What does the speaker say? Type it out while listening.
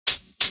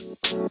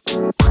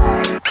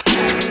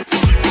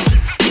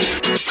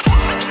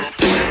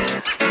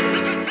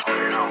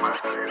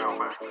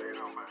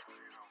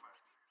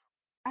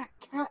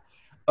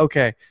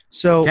Okay,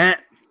 so Cat.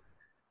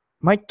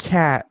 my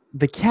cat,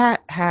 the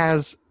cat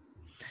has,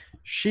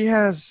 she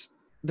has,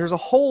 there's a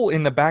hole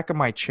in the back of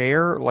my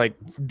chair, like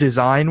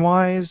design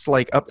wise,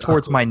 like up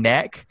towards my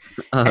neck,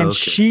 Oh, and okay.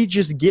 she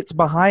just gets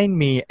behind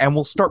me and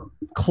will start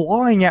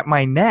clawing at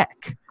my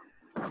neck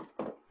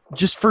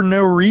just for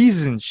no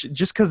reason,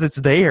 just because it's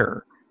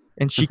there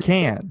and she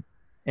can.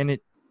 And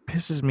it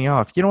pisses me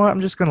off. You know what? I'm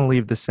just going to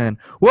leave this in.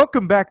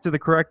 Welcome back to the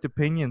Correct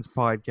Opinions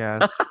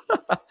podcast. You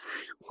know,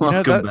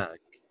 Welcome that back.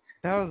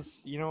 that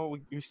was,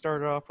 we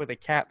started off with a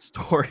cat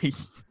story.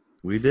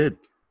 We did.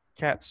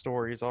 Cat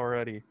stories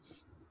already.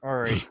 All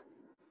right.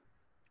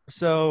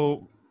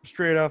 So,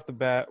 straight off the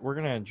bat, we're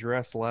going to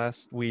address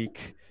last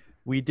week.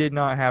 We did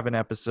not have an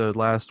episode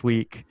last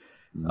week.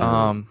 No.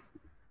 Um,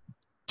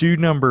 Dude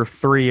number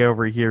 3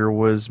 over here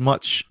was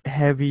much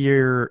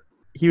heavier.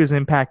 He was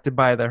impacted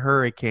by the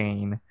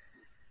hurricane.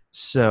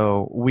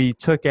 So, we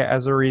took it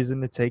as a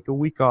reason to take a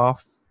week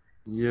off.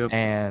 Yep.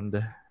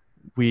 And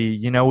we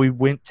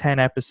went 10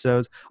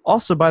 episodes.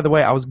 Also, by the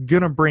way, I was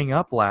going to bring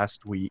up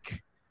last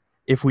week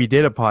if we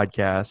did a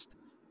podcast.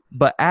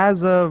 But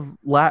as of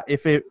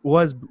if it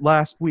was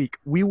last week,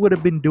 we would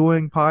have been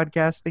doing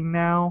podcasting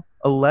now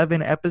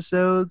 11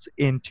 episodes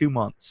in 2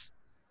 months.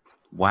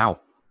 Wow.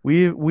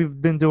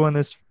 We've been doing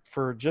this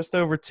for just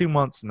over 2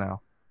 months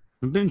now.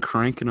 We've been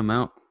cranking them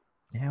out.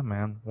 Yeah,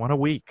 man, one a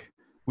week.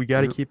 We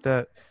got to Yep. keep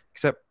that.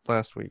 Except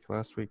last week.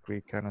 Last week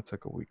we kind of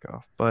took a week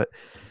off. But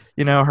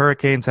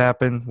hurricanes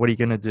happen. What are you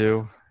gonna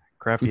do?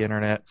 Crappy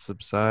internet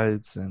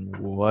subsides and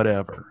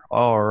whatever.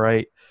 All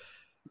right.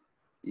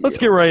 Let's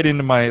Yep. get right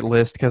into my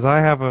list because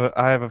I have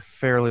a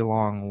fairly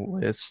long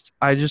list.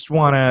 I just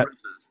want to.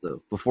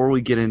 Though, before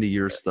we get into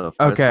your stuff,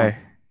 Okay,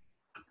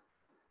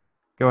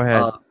 go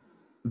ahead.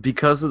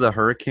 because of the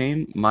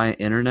hurricane, my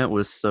internet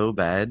was so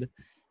bad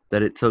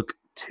that it took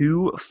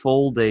 2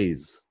 full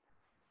days,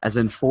 as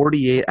in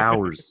 48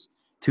 hours,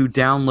 to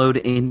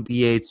download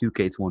NBA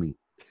 2K20.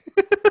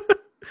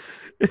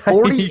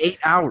 48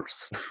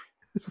 hours.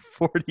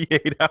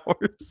 48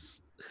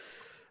 hours.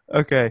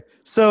 Okay,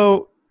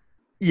 so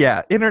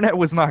yeah, internet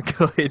was not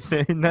good,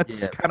 and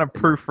that's Yeah. kind of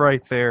proof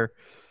right there.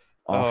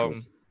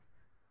 Awful.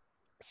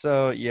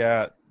 So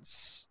yeah,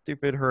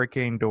 stupid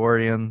Hurricane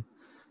Dorian.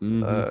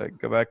 Mm-hmm.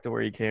 Go back to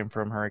where you came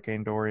from,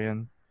 Hurricane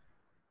Dorian.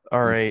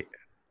 All right.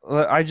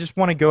 I just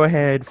want to go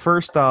ahead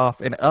first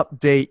off and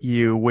update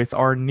you with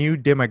our new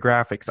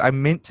demographics. I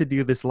meant to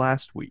do this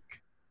last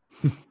week.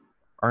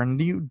 Our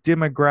new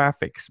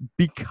demographics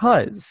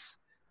because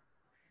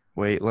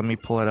wait, let me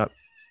pull it up.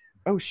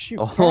 Oh shoot.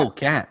 Oh,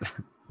 Cat.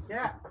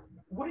 Cat.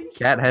 What are you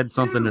Cat had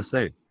something to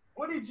say.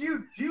 What did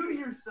you do to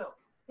yourself?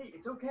 Hey,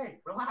 it's okay.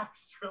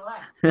 Relax.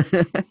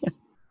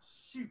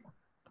 Shoot.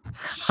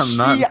 I'm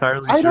not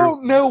entirely I sure.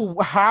 don't know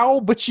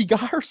how, but she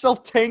got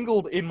herself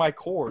tangled in my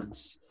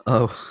cords.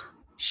 Oh.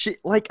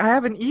 I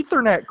have an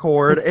Ethernet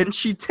cord, and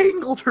she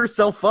tangled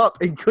herself up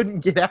and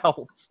couldn't get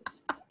out.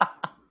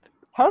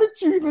 How did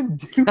you even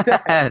do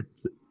that?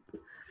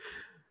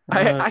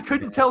 I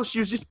couldn't tell if she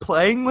was just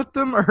playing with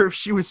them or if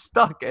she was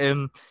stuck,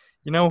 and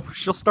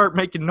she'll start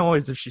making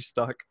noise if she's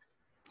stuck.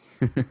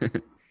 All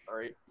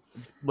right,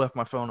 left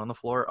my phone on the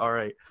floor. All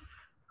right,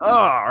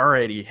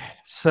 alrighty.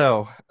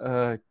 So,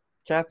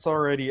 Cat's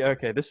already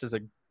okay. This is a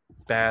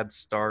bad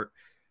start.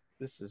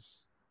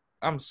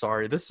 I'm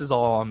sorry. This is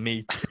all on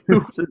me too.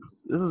 This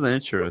is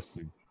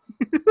interesting.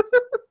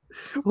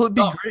 Well, it'd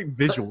be great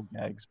visual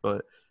gags,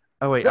 but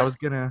wait, I was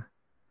gonna.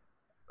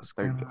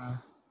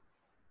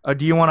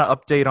 Do you want to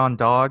update on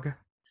Dog?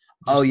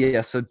 Oh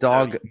yeah, so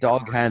Dog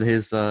had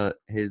his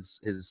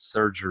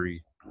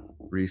surgery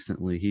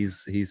recently.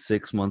 He's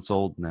 6 months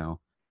old now,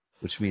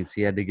 which means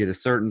he had to get a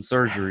certain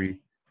surgery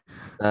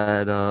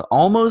that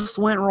almost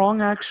went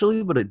wrong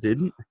actually, but it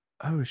didn't.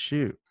 Oh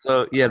shoot.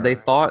 So yeah, they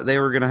thought they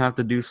were gonna have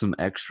to do some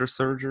extra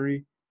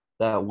surgery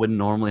that wouldn't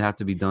normally have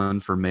to be done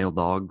for male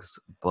dogs,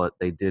 but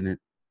they didn't.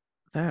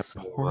 That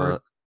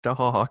poor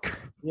dog.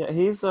 Yeah,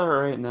 he's all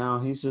right now.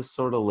 He's just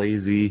sort of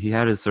lazy. He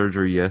had his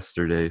surgery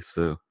yesterday,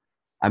 so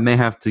I may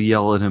have to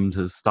yell at him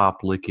to stop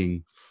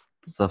licking,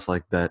 stuff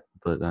like that.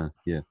 But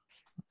yeah,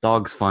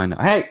 Dog's fine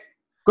now. Hey,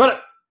 got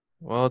it.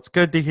 Well, it's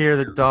good to hear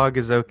that Dog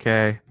is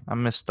okay. I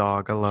miss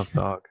Dog. I love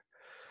Dog.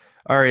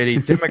 Alrighty,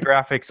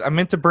 demographics. I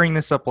meant to bring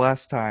this up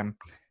last time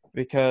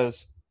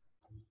because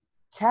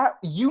Cat,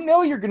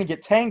 you're going to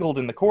get tangled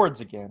in the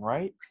cords again,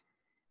 right?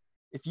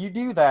 If you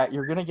do that,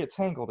 you're going to get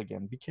tangled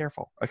again. Be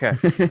careful. Okay.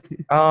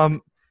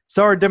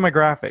 So our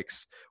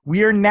demographics.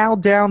 We are now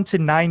down to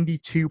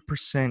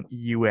 92%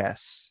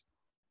 US.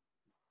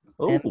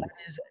 Oh, And that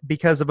is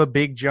because of a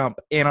big jump.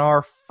 In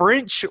our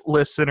French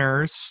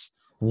listeners,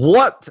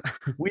 what?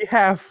 we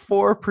have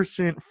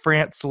 4%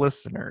 France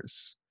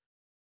listeners.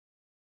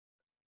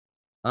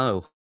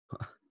 Oh,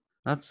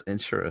 that's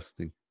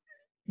interesting.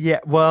 Yeah,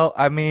 well,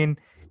 I mean,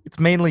 it's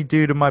mainly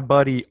due to my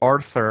buddy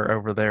Arthur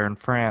over there in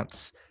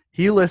France.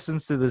 He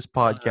listens to this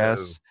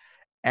podcast,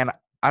 and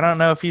I don't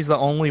know if he's the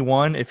only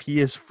one. If he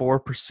is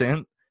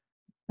 4%,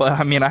 but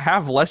I mean, I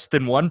have less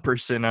than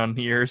 1% on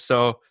here,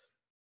 so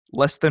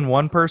less than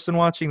one person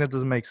watching. That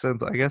doesn't make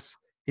sense. I guess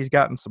he's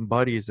gotten some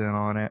buddies in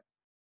on it.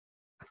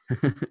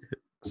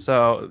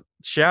 So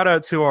shout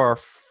out to our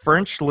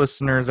French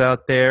listeners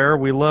out there.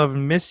 We love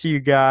and miss you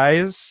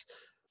guys.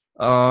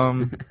 All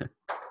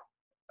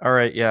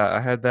right, yeah,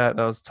 I had that.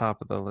 That was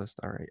top of the list.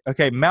 All right.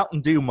 Okay,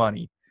 Mountain Dew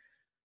money.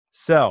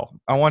 So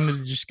I wanted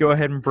to just go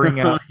ahead and bring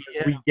out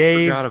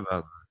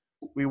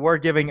we were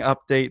giving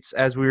updates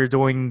as we were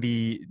doing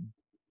the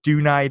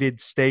United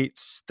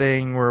States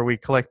thing where we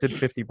collected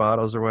 50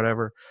 bottles or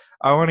whatever.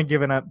 I want to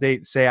give an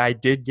update, say I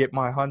did get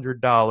my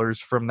 $100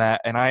 from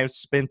that, and I have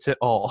spent it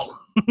all.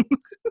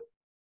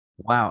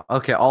 Wow.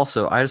 Okay,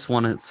 also, I just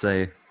want to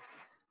say,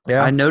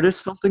 Yeah. I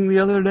noticed something the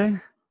other day.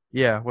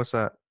 Yeah, what's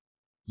that?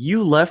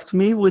 You left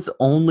me with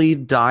only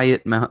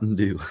Diet Mountain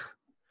Dew.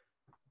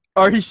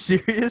 Are you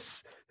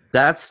serious?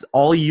 That's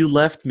all you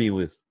left me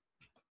with.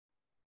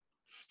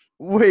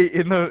 Wait,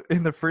 in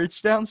the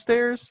fridge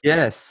downstairs?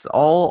 Yes,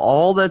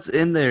 all that's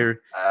in there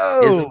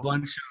is a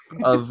bunch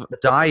of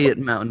Diet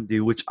Mountain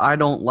Dew, which I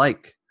don't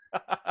like.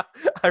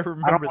 I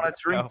remember. I don't want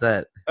to drink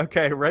that.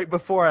 Okay, right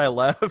before I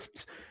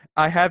left,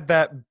 I had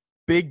that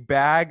big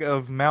bag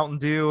of Mountain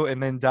Dew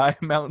and then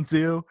Diet Mountain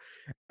Dew,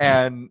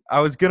 and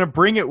I was gonna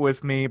bring it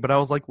with me, but I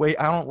was like, wait,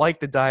 I don't like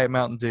the Diet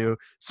Mountain Dew,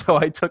 so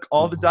I took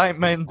all the Diet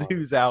Mountain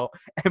Dews out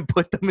and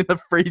put them in the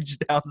fridge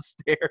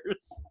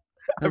downstairs.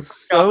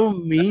 That's so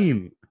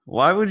mean.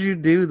 Why would you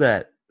do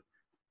that?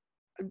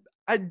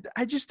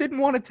 I just didn't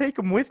want to take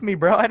them with me,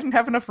 bro. I didn't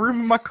have enough room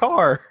in my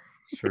car.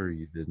 Sure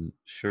you didn't.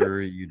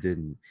 Sure you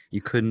didn't.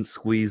 You couldn't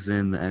squeeze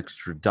in the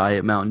extra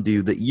Diet Mountain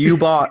Dew that you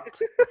bought.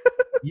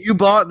 You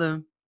bought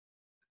them.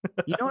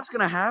 You know what's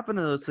going to happen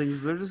to those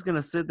things? They're just going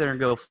to sit there and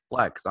go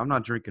flat because I'm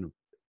not drinking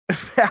them.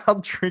 I'll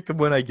drink them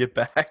when I get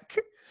back.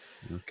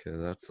 Okay,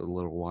 that's a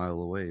little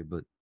while away,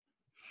 but...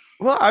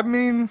 Well, I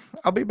mean,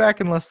 I'll be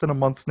back in less than a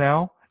month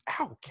now.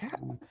 Ow, cat.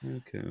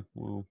 Okay,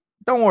 well...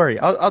 Don't worry.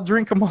 I'll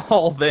drink them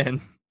all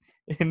then.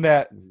 In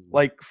that,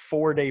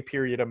 4-day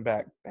period I'm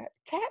back.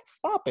 Cat,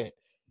 stop it.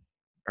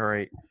 All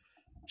right.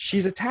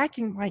 She's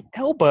attacking my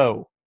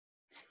elbow.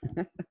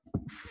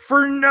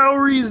 For no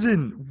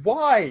reason.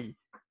 Why?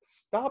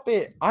 Stop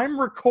it. I'm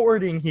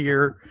recording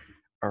here.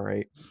 All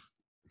right.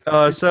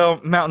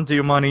 So, Mountain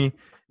Dew money.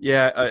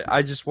 Yeah,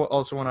 I just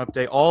also want to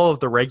update all of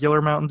the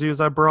regular Mountain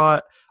Dews I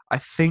brought. I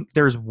think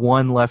there's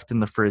one left in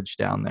the fridge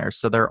down there,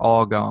 so they're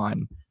all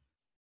gone.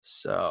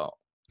 So,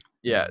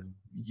 yeah,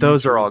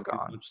 those are all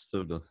gone.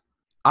 Soda.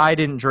 I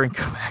didn't drink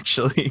them,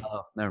 actually.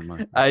 Oh, never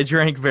mind. I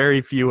drank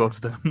very few of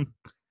them.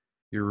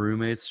 Your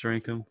roommates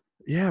drank them?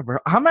 Yeah, bro.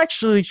 I'm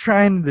actually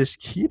trying this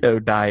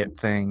keto diet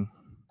thing.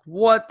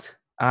 What?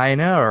 I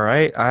know,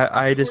 right?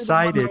 I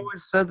decided. I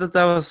always said that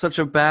was such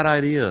a bad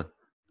idea.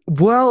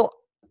 Well,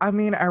 I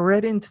mean, I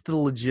read into the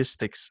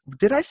logistics.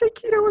 Did I say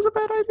keto was a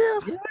bad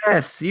idea?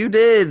 Yes, you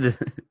did.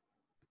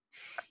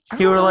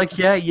 You were like,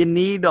 yeah, you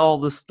need all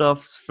the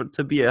stuff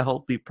to be a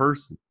healthy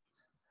person.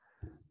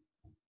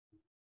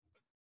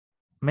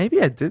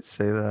 Maybe I did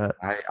say that.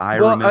 I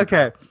remember.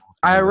 Okay.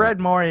 I read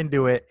more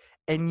into it,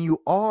 and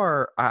you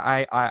are.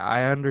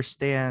 I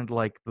understand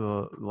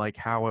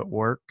how it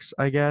works,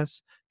 I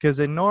guess,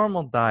 because a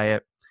normal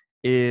diet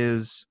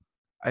is,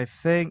 I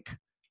think,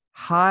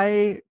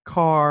 high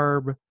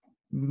carb,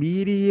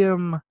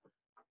 medium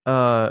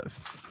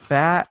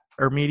fat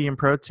or medium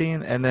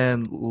protein, and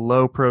then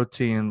low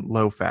protein,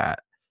 low fat,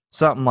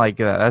 something like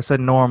that. That's a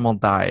normal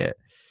diet.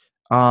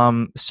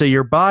 So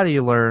your body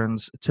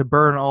learns to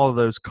burn all of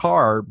those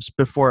carbs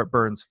before it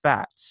burns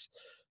fats.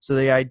 So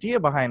the idea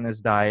behind this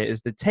diet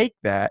is to take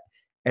that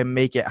and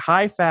make it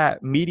high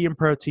fat, medium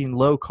protein,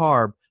 low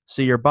carb,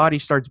 so your body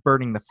starts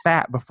burning the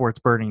fat before it's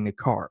burning the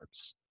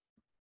carbs.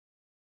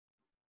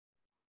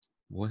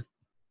 What?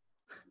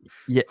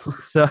 Yeah,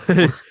 so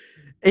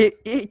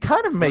it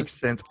kind of makes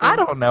sense. I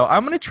don't know.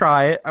 I'm going to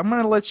try it. I'm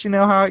going to let you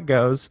know how it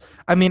goes.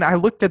 I mean, I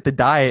looked at the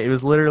diet. It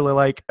was literally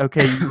like,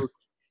 okay,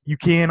 you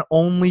can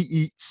only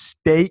eat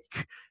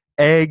steak,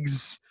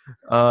 eggs,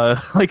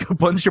 like a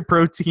bunch of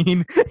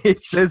protein.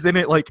 It says in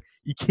it, like,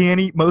 you can't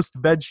eat most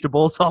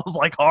vegetables. I was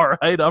like, all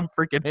right, I'm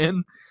freaking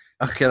in.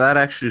 Okay, that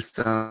actually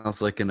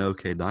sounds like an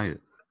okay diet.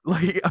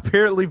 Like,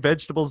 apparently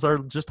vegetables are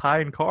just high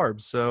in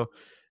carbs, so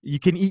you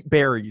can eat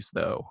berries,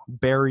 though.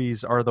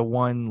 Berries are the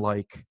one,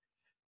 like,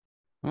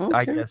 okay,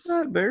 I guess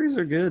berries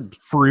are good.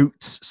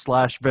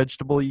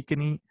 Fruit/vegetable you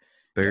can eat.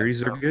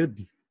 Berries are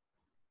good.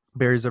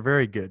 Berries are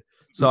very good.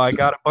 So I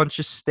got a bunch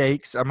of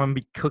steaks. I'm going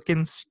to be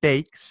cooking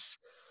steaks.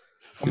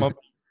 I'm going to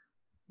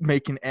be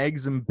making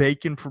eggs and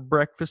bacon for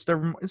breakfast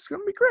every morning. It's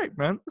going to be great,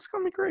 man. It's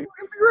going to be great. It's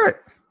going to be great.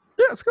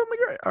 Yeah, it's going to be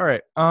great. All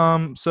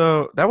right.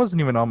 So that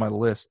wasn't even on my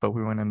list, but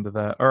we went into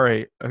that. All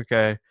right.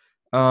 Okay.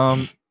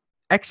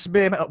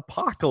 X-Men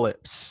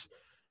Apocalypse.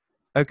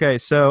 Okay,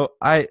 so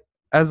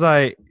as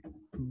I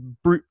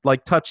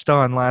touched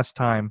on last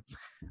time,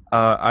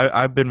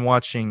 I've been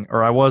watching,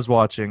 or I was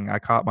watching, I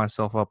caught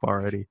myself up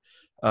already,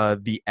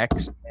 the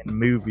X-Men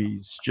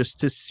movies just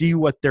to see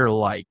what they're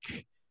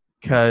like.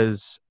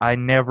 because I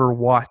never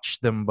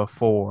watched them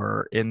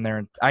before in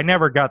there. I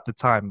never got the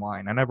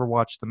timeline. I never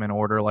watched them in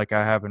order like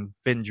I have in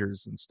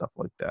Avengers and stuff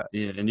like that.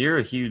 Yeah, and you're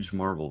a huge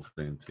Marvel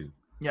fan too.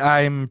 Yeah,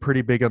 I'm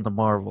pretty big on the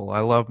Marvel. I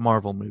love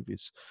Marvel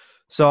movies.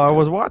 So I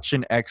was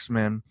watching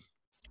X-Men,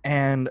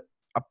 and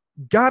I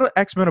got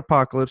X-Men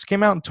Apocalypse.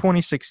 Came out in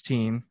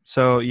 2016,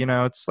 so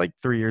it's like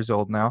 3 years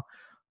old now.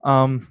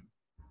 And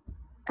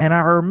I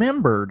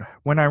remembered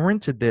when I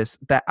rented this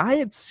that I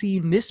had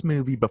seen this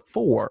movie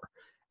before,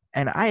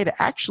 and I had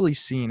actually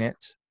seen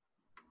it.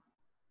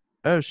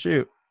 Oh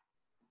shoot!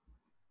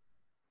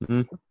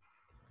 Mm-hmm.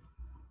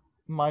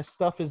 My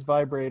stuff is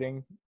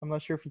vibrating. I'm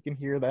not sure if you can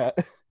hear that.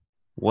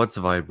 What's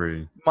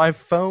vibrating? My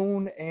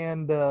phone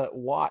and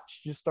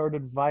watch just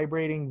started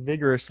vibrating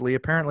vigorously.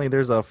 Apparently,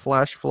 there's a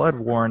flash flood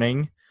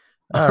warning.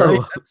 All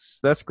right,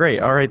 that's great.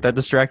 All right, that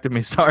distracted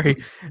me.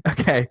 Sorry.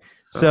 Okay,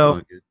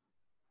 so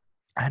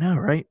I know,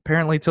 right?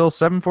 Apparently, till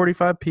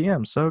 7:45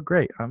 p.m. So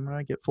great. I'm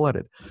gonna get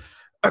flooded.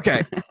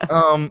 Okay.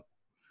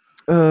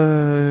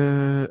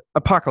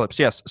 Apocalypse.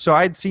 Yes. So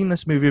I'd seen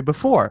this movie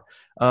before.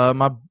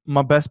 My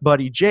best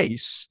buddy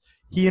Jace.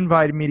 He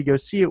invited me to go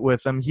see it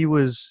with him. He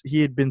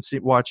had been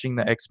watching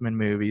the X-Men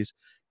movies.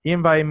 He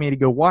invited me to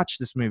go watch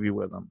this movie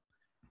with him.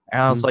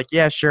 And I was like,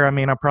 yeah, sure. I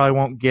mean, I probably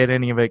won't get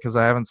any of it because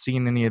I haven't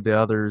seen any of the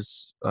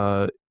others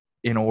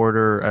in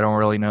order. I don't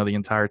really know the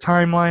entire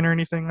timeline or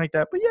anything like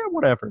that. But yeah,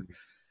 whatever.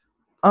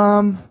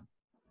 Now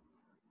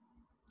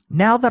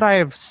that I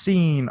have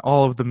seen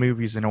all of the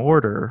movies in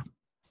order,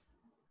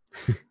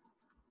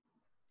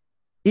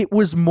 it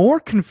was more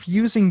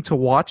confusing to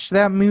watch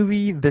that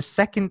movie the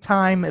second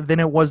time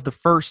than it was the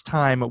first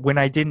time when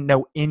I didn't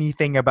know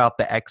anything about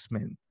the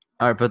X-Men.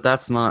 All right, but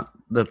that's not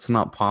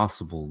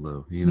possible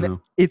though, you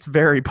know? It's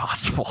very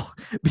possible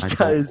because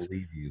I don't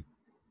believe you.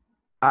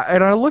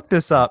 I looked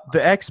this up.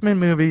 The X-Men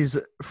movies,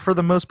 for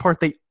the most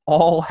part, they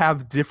all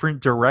have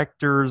different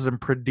directors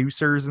and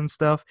producers and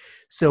stuff.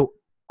 So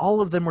all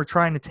of them were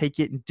trying to take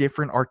it in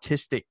different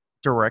artistic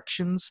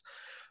directions.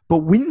 But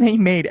when they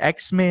made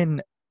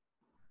X-Men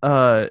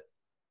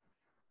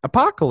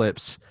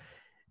Apocalypse,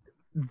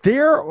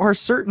 there's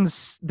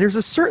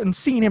a certain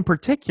scene in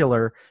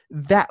particular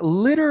that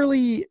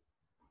literally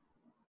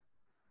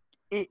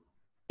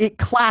it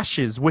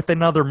clashes with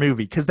another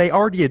movie because they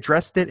already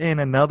addressed it in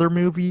another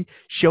movie,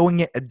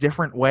 showing it a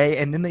different way,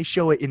 and then they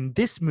show it in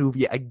this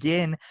movie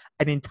again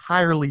an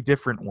entirely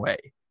different way.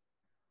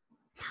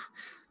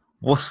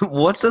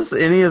 What does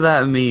any of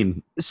that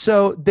mean?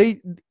 So the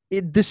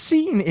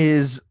scene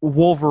is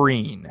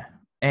Wolverine.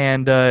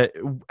 And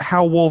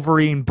how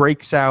Wolverine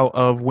breaks out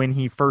of when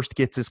he first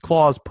gets his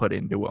claws put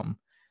into him,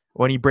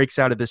 when he breaks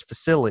out of this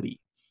facility.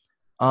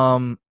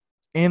 I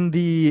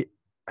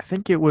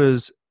think it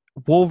was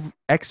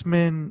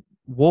X-Men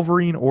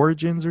Wolverine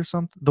Origins or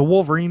something. The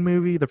Wolverine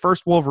movie, the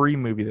first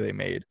Wolverine movie they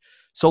made,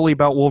 solely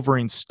about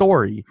Wolverine's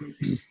story.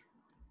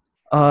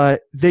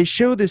 They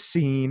show this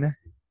scene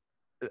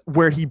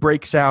where he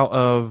breaks out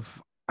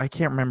of, I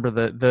can't remember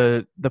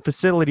the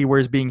facility where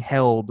he's being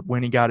held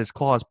when he got his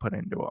claws put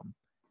into him.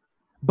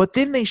 But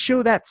then they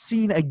show that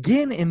scene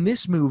again in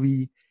this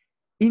movie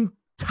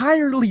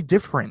entirely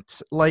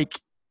different. Like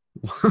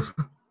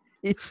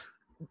it's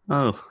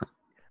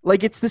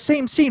it's the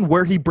same scene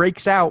where he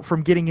breaks out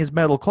from getting his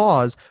metal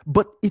claws,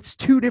 but it's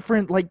two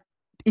different, like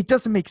it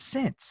doesn't make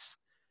sense.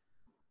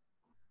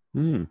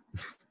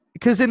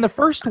 Because in the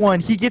first one,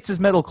 he gets his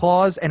metal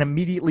claws and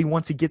immediately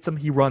once he gets them,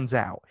 he runs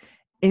out.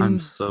 I'm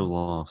so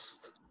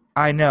lost.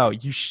 I know.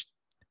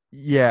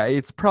 Yeah,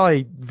 it's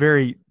probably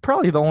the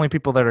only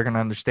people that are going to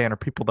understand are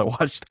people that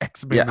watched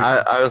X-Men.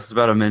 Yeah, I was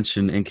about to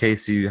mention, in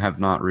case you have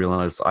not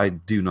realized, I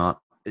do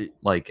not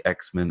like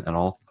X-Men at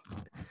all.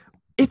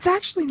 It's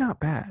actually not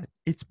bad.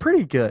 It's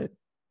pretty good.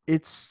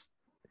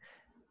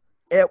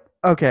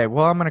 Okay,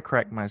 well, I'm going to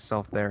correct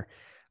myself there.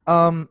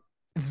 The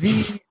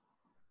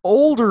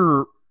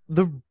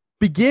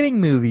beginning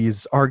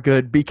movies are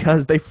good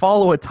because they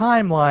follow a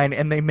timeline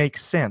and they make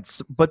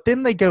sense. But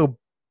then they go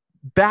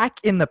back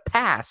in the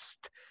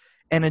past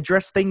and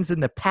address things in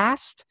the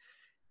past,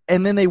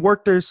 and then they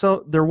work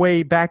their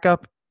way back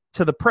up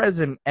to the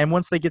present, and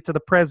once they get to the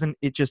present,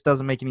 it just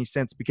doesn't make any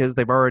sense because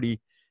they've already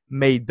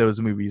made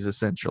those movies,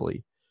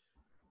 essentially.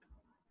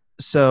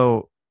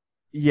 So,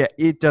 yeah,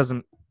 it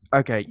doesn't...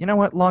 Okay, you know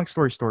what? Long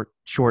story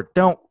short,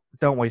 don't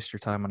waste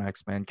your time on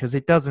X-Men, because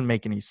it doesn't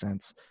make any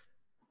sense.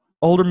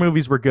 Older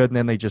movies were good, and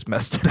then they just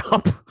messed it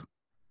up.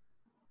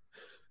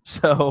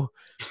 So,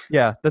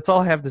 yeah, that's all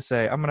I have to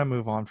say. I'm going to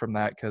move on from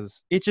that,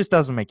 because it just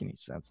doesn't make any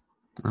sense.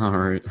 All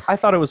right. I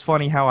thought it was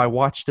funny how I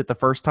watched it the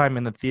first time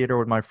in the theater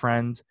with my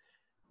friend,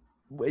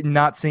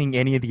 not seeing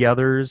any of the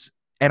others,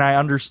 and I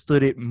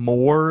understood it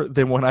more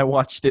than when I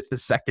watched it the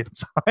second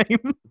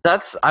time.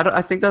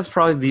 I think that's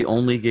probably the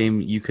only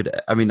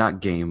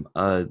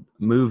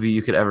movie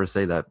you could ever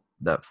say that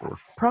for.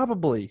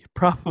 Probably.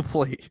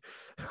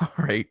 All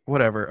right,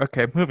 whatever.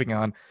 Okay, moving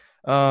on.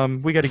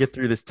 We got to get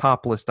through this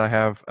top list I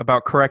have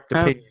about correct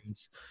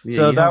opinions. Yeah,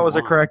 so that was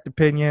a correct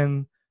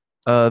opinion.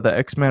 The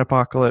X-Men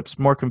Apocalypse.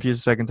 More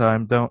confused second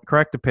time. Don't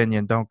correct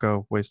opinion. Don't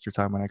go waste your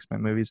time on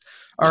X-Men movies.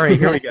 All right,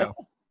 here we go.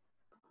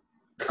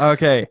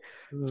 Okay,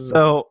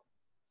 so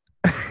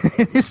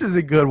this is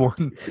a good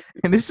one,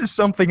 and this is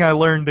something I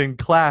learned in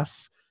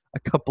class a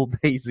couple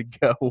days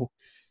ago.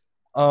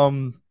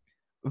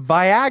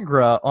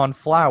 Viagra on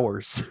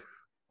flowers.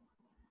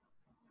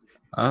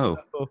 Oh.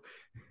 So,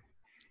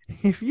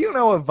 if you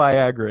know what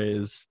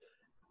Viagra is,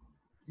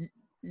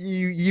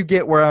 you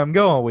get where I'm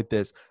going with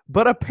this.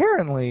 But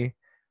apparently,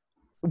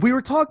 we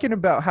were talking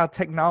about how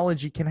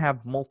technology can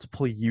have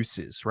multiple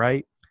uses,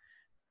 right?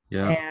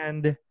 Yeah.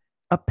 And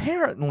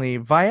apparently,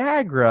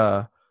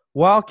 Viagra,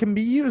 while it can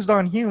be used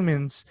on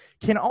humans,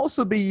 can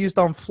also be used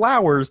on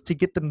flowers to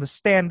get them to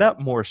stand up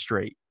more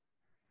straight.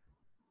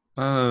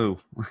 Oh.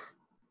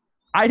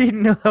 I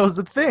didn't know that was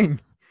a thing.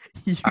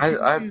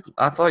 I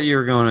thought you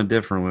were going a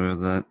different way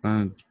with that.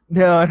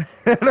 No.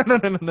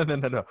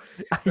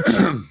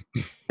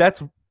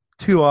 That's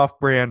too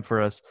off-brand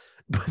for us.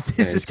 But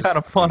this is kind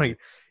of funny.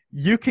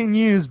 You can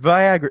use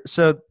Viagra.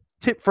 So,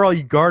 tip for all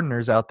you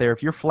gardeners out there: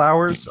 if your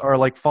flowers are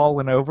like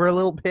falling over a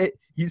little bit,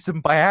 use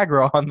some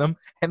Viagra on them,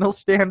 and they'll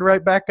stand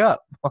right back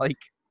up. Like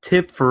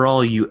tip for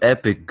all you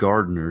epic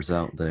gardeners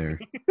out there: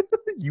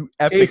 you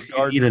epic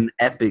gardeners. You need an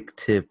epic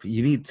tip.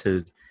 You need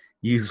to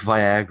use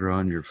Viagra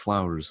on your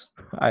flowers.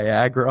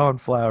 Viagra on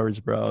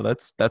flowers, bro.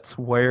 That's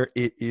where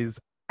it is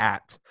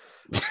at.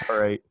 All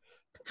right.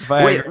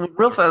 Wait,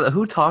 real fast.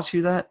 Who taught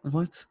you that?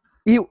 What?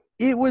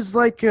 It was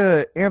like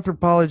a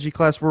anthropology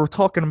class where we're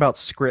talking about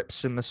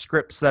scripts and the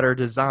scripts that are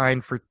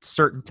designed for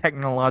certain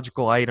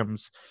technological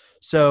items.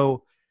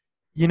 So,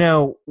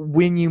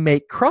 when you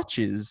make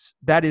crutches,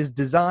 that is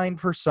designed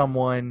for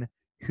someone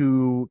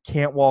who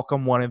can't walk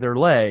on one of their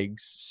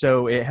legs,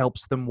 so it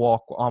helps them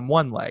walk on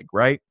one leg,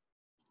 right?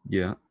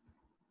 Yeah.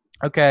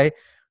 Okay.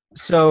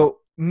 So,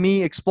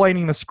 me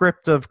explaining the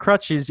script of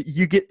crutches,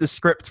 you get the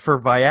script for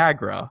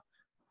Viagra,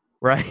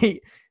 right?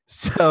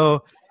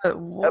 So, we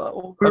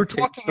were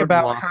talking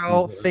about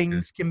how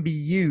things can be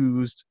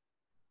used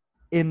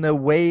in the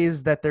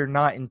ways that they're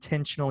not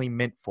intentionally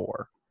meant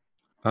for.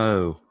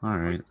 Oh, all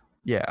right.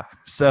 Yeah.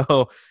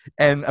 So,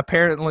 and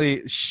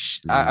apparently,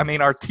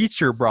 our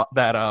teacher brought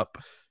that up.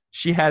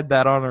 She had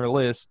that on her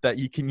list that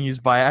you can use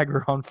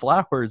Viagra on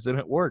flowers and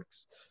it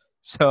works.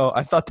 So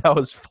I thought that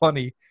was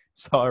funny.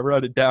 So I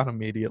wrote it down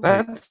immediately.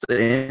 That's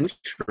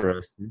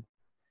interesting.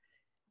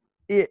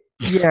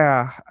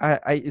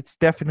 It's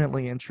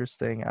definitely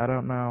interesting. I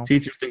don't know.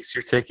 Teacher thinks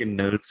you're taking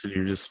notes and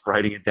you're just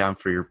writing it down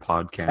for your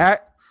podcast.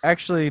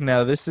 Actually,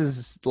 no. This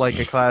is like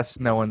a class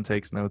no one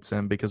takes notes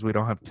in because we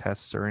don't have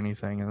tests or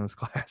anything in this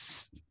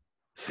class.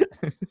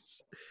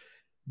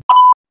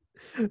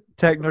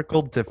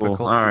 Technical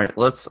difficulty. All right,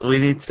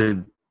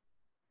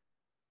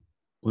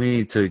 we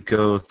need to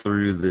go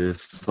through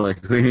this.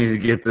 Like, we need to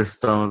get this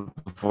done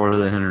before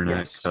the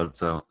internet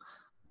cuts out.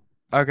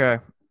 Okay.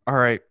 All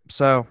right.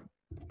 So,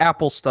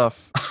 Apple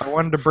stuff. I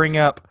wanted to bring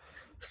up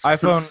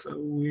iPhone. So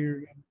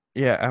weird.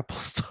 Yeah, Apple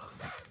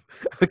stuff.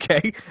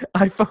 Okay.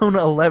 iPhone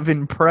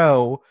 11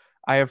 Pro.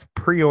 I have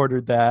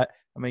pre-ordered that.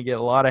 I'm going to get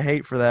a lot of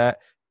hate for that.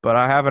 But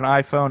I have an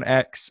iPhone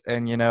X,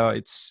 and,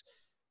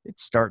 it's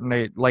starting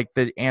to, like,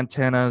 the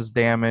antenna's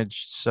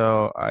damaged,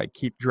 so I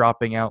keep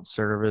dropping out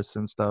service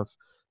and stuff.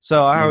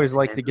 So I always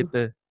like to get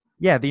the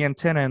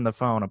antenna in the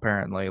phone,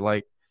 apparently.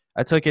 Like,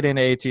 I took it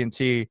into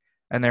AT&T,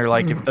 and they're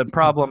like, if the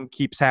problem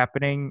keeps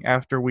happening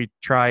after we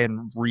try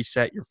and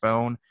reset your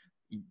phone,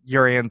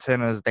 your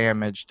antenna is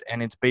damaged,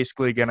 and it's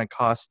basically going to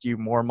cost you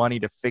more money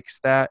to fix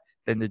that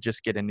than to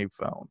just get a new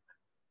phone.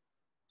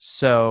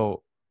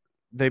 So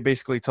they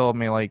basically told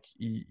me, like,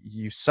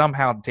 you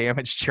somehow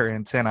damaged your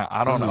antenna.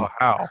 I don't know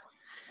how.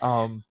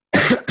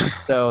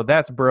 So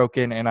that's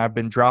broken, and I've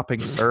been dropping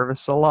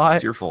service a lot.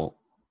 It's your fault.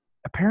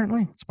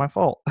 Apparently, it's my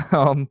fault.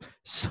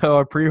 So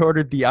I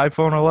pre-ordered the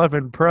iPhone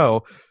 11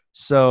 Pro.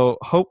 So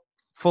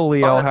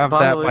hopefully I'll have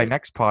that by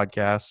next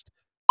podcast.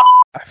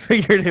 I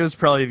figured it was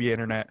probably the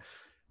internet.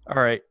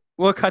 All right,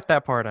 we'll cut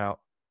that part out.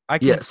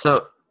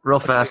 So real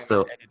fast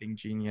though. Editing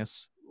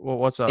genius. Well,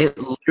 what's up? It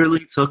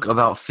literally took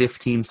about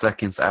 15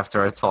 seconds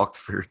after I talked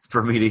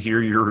for me to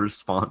hear your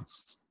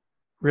response.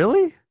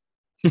 Really?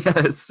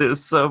 Yes, it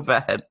was so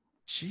bad.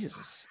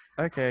 Jesus.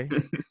 Okay.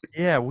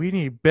 Yeah, we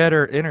need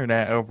better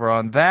internet over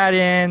on that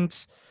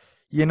end.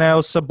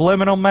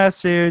 Subliminal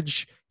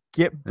message.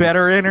 Get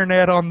better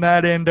internet on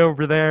that end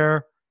over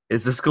there.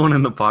 Is this going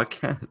in the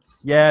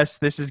podcast? Yes,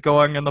 this is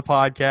going in the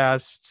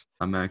podcast.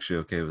 I'm actually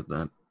okay with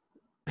that.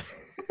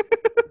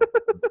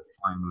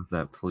 Fine with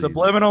that, please.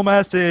 Subliminal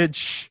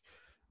message.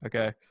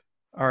 Okay.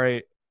 All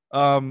right.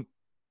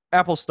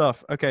 Apple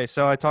stuff. Okay,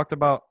 so I talked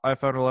about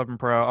iPhone 11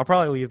 Pro. I'll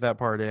probably leave that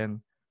part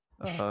in.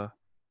 We'll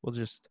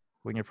just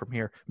wing it from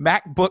here.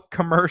 MacBook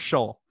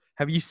commercial.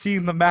 Have you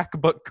seen the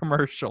MacBook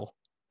commercial?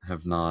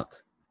 Have not.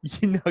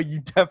 You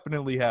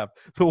definitely have.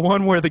 The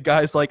one where the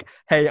guy's like,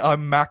 hey,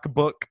 I'm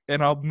MacBook,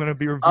 and I'm going to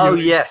be reviewing. Oh,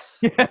 yes.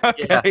 Yeah,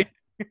 okay.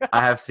 Yeah.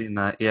 I have seen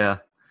that, yeah.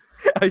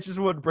 I just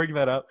want to bring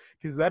that up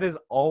because that is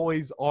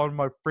always on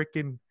my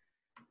freaking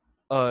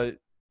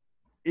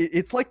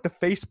it's like the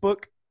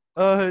Facebook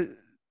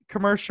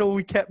commercial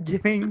we kept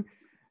getting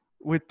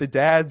with the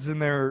dads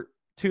and their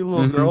two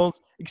little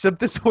girls, except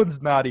this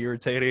one's not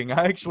irritating.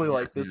 I actually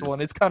like this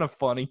one. It's kind of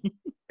funny.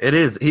 It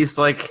is. He's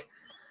like,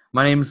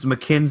 my name's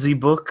Mackenzie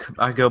Book.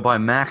 I go by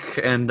Mac,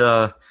 and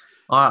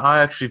I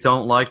actually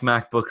don't like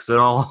MacBooks at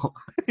all.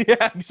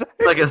 Yeah,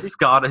 exactly. Like a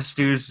Scottish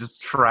dude's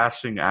just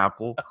trashing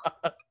Apple.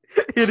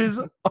 It is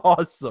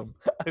awesome.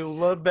 I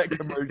love that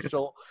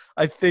commercial.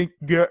 I think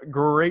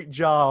great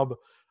job,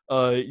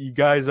 you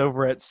guys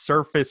over at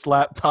Surface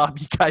Laptop.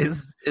 You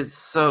guys, it's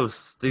so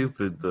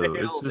stupid though.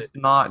 It's just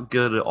not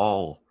good at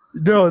all.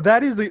 No,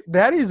 that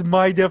is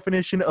my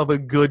definition of a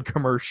good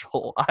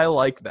commercial. I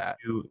like that.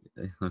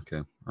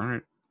 Okay,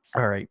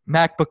 all right.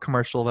 MacBook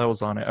commercial that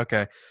was on it.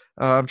 Okay,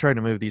 I'm trying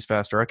to move these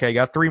faster. Okay,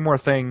 got 3 more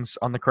things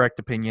on the correct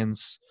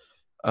opinions.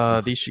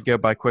 These should go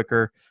by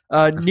quicker.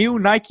 New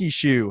Nike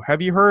shoe.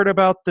 Have you heard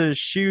about the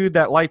shoe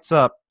that lights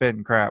up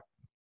and crap?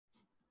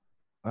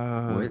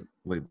 Wait,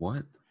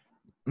 what?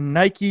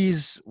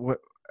 Nike's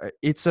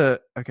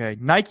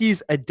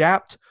Nike's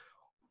Adapt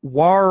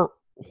Huaraches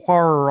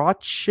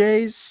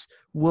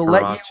will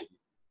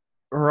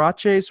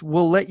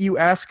let you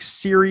ask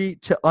Siri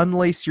to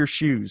unlace your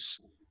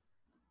shoes.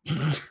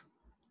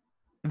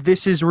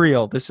 This is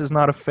real. This is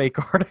not a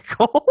fake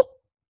article.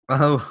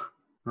 Oh,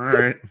 all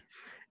right.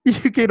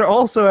 You can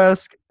also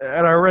ask,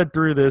 and I read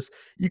through this,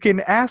 you can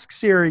ask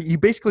Siri, you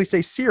basically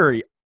say,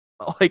 Siri,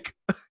 like,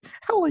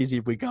 how lazy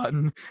have we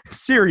gotten?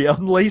 Siri,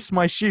 unlace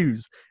my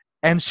shoes.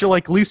 And she'll,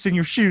 like, loosen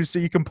your shoes so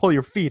you can pull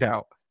your feet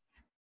out.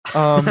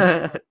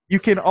 You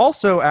can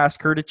also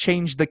ask her to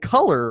change the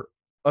color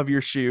of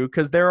your shoe,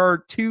 because there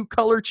are 2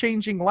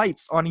 color-changing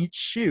lights on each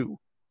shoe.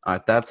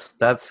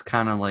 That's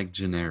kind of, like,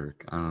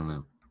 generic. I don't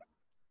know.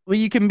 Well,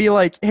 you can be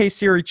like, hey,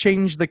 Siri,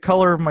 change the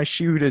color of my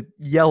shoe to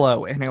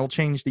yellow, and it'll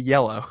change to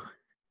yellow.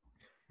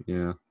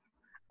 Yeah.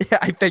 Yeah,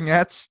 I think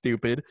that's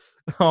stupid.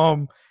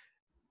 The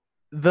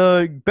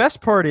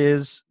best part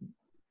is,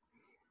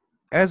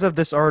 as of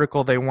this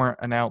article, they weren't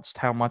announced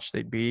how much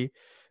they'd be,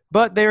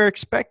 but they're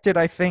expected,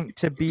 I think,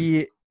 to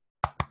be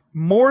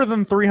more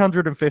than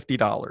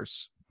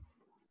 $350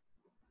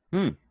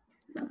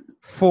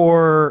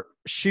 for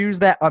shoes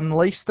that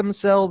unlace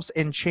themselves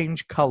and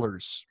change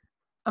colors.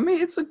 I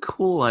mean, it's a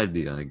cool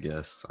idea, I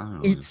guess. I don't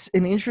know. It's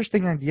an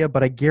interesting idea,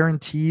 but I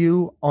guarantee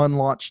you on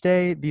launch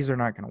day, these are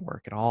not going to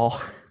work at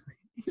all.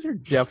 These are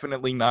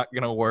definitely not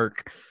going to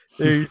work.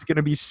 There's going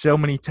to be so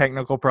many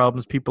technical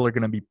problems. People are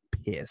going to be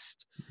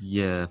pissed.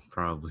 Yeah,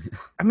 probably.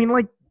 I mean,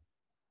 like,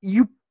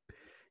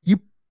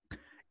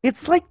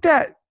 it's like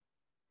that.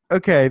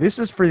 Okay, this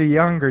is for the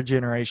younger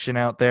generation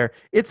out there.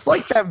 It's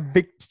like that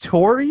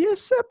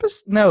Victorious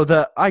episode. No,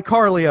 the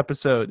iCarly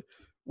episode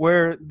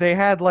where they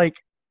had,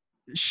 like,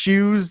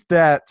 shoes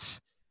that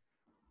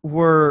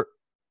were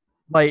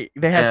like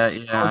they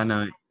had I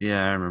know.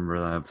 Yeah, I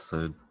remember that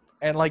episode.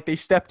 And like they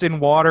stepped in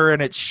water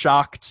and it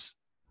shocked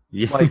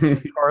like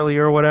Carly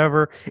or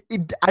whatever.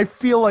 I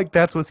feel like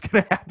that's what's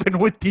gonna happen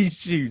with these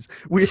shoes.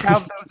 We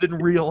have those in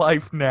real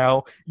life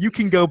now. You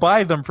can go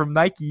buy them from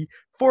Nike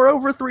for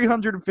over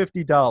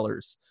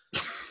 $350.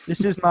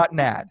 This is not an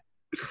ad.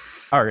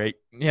 All right.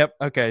 Yep.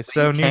 Okay.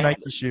 So new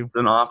Nike shoe. It's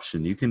an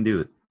option. You can do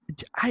it.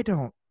 I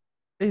don't.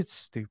 It's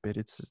stupid.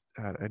 It's just,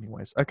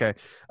 anyways. Okay.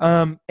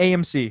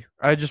 AMC.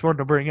 I just wanted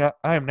to bring up.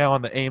 I am now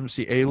on the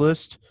AMC A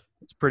list.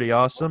 It's pretty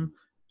awesome.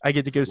 I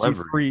get to go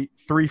see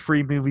three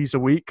free movies a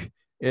week.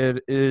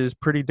 It is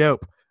pretty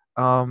dope.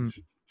 I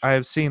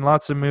have seen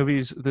lots of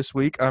movies this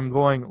week. I'm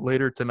going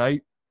later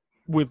tonight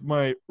with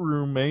my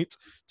roommate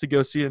to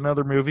go see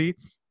another movie.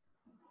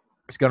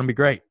 It's gonna be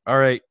great. All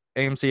right,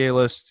 AMC A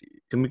list.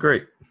 Gonna be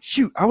great.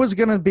 Shoot, I was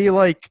gonna be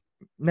like,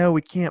 no,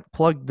 we can't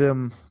plug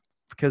them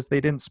because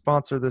they didn't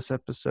sponsor this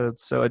episode.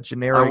 So a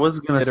generic. I was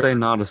gonna say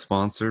not a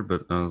sponsor,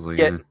 but I was like,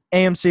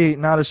 AMC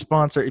not a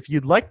sponsor. If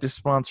you'd like to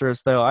sponsor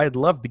us, though, I'd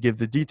love to give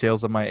the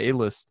details of my A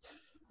list.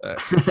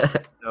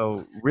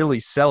 So really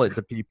sell it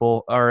to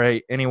people. All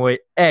right. Anyway,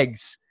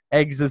 eggs.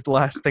 Eggs is the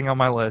last thing on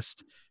my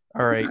list.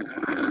 All right.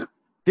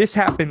 This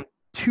happened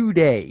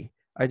today.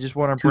 I just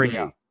want to bring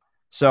up.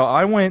 So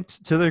I went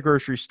to the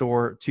grocery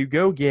store to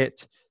go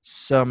get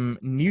some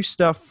new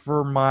stuff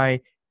for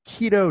my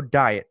keto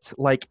diet,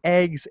 like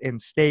eggs and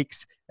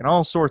steaks and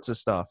all sorts of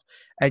stuff.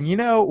 And you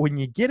know, when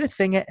you get a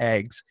thing of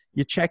eggs,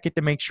 you check it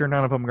to make sure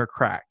none of them are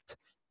cracked.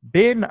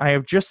 Ben, I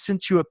have just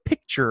sent you a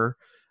picture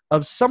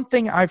of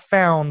something I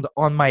found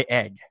on my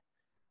egg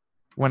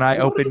when I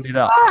opened it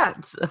up.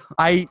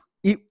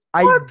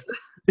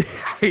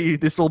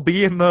 This will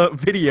be in the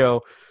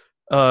video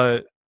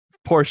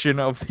portion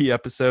of the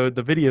episode.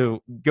 The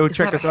video, go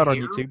check us out on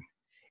YouTube.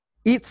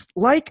 It's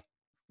like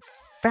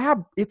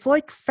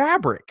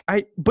fabric.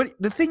 But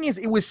the thing is,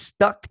 it was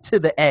stuck to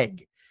the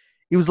egg.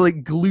 It was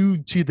like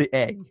glued to the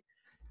egg.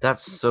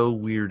 That's so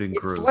weird and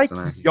gross. It's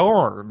like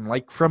yarn,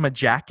 like from a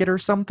jacket or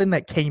something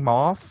that came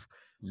off.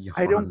 Yarn.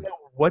 I don't know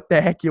what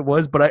the heck it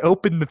was, but I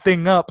opened the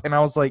thing up and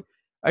I was like,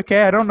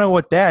 okay, I don't know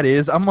what that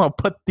is. I'm going to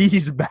put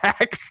these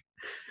back.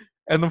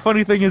 And the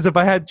funny thing is, if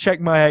I had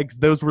checked my eggs,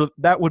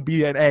 that would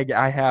be an egg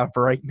I have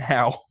right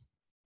now.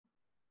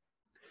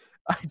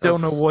 I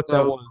don't know what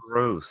that was.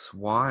 Gross.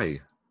 Why?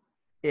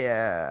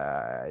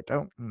 Yeah, I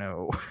don't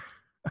know.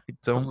 I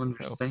don't don't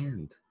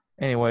understand.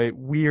 Anyway,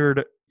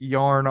 weird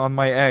yarn on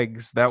my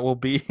eggs. That will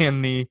be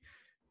in the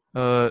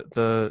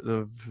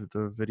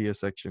video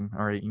section.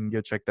 All right, you can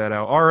go check that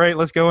out. All right,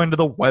 let's go into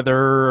the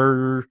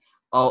weather.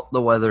 Oh,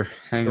 the weather.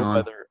 Hang on.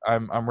 Weather.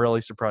 I'm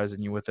really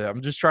surprising you with it.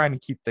 I'm just trying to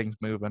keep things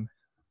moving.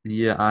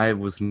 Yeah, I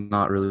was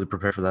not really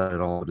prepared for that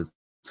at all, but it's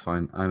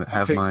fine. I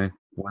have my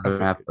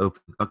weather app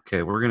open.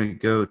 Okay, we're gonna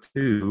go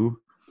to.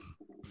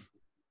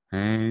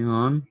 Hang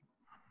on.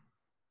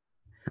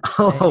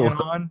 Oh, hang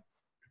on.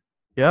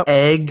 Yep.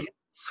 Egg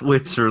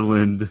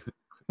Switzerland.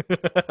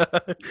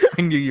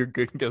 I knew you were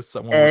going to go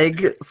somewhere.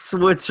 Egg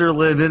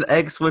Switzerland. And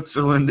Egg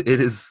Switzerland,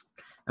 it is.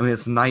 I mean,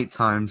 it's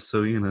nighttime,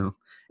 so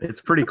it's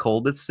pretty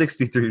cold. It's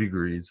 63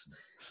 degrees.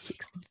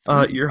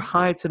 63. Your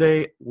high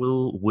today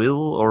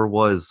will or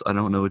was, I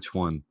don't know which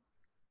one.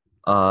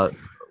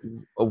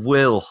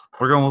 Will.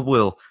 We're going with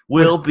will.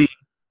 Will be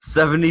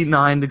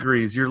 79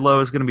 degrees. Your low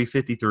is going to be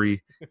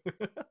 53.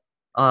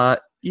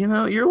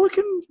 You're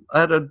looking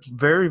at a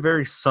very,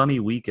 very sunny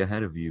week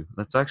ahead of you.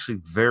 That's actually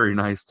very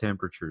nice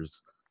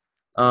temperatures.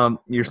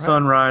 Your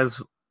sunrise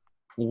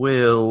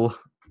will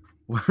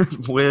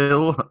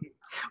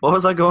what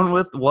was I going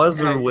with?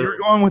 Was or will? You're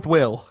going with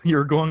will.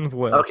 You're going with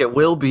will. Okay,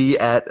 will be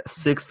at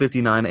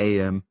 6:59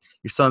 a.m.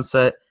 Your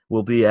sunset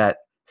will be at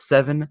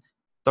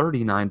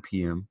 7:39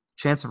 p.m.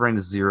 Chance of rain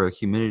is 0.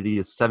 Humidity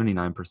is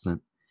 79%.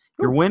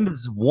 Your wind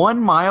is 1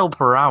 mile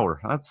per hour.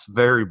 That's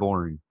very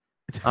boring.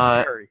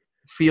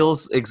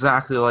 Feels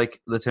exactly like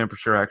the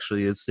temperature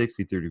actually is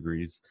 63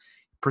 degrees.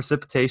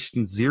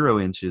 Precipitation 0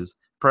 inches.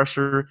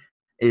 Pressure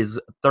is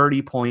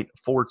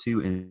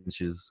 30.42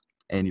 inches.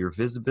 And your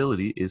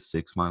visibility is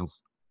 6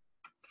 miles.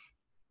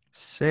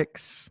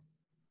 6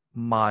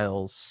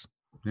 miles.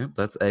 Yep,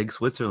 that's Egg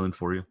Switzerland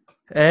for you.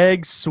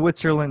 Egg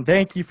Switzerland.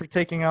 Thank you for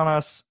taking on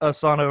us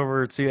on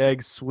over to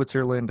Egg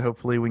Switzerland.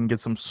 Hopefully we can get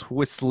some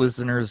Swiss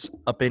listeners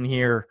up in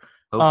here.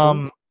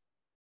 Hopefully.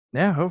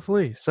 Yeah,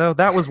 hopefully. So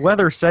that was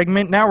weather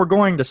segment. Now we're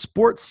going to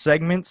sports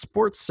segment.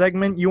 Sports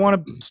segment. You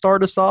want to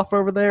start us off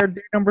over there,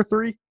 number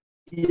 3?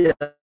 Yeah,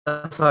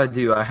 yes, I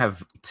do. I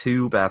have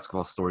 2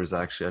 basketball stories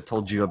actually. I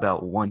told you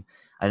about one.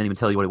 I didn't even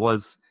tell you what it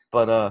was,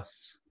 but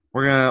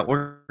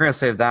we're gonna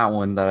save that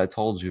one that I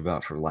told you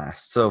about for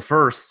last. So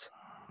first,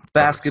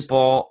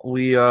 basketball.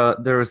 We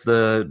there was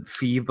the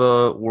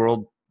FIBA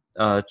World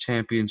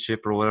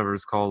Championship or whatever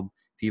it's called,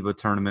 FIBA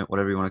tournament,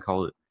 whatever you want to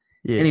call it.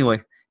 Yeah.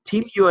 Anyway,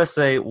 Team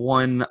USA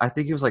won. I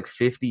think it was like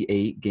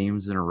 58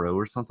 games in a row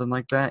or something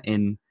like that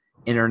in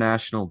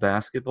international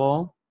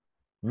basketball.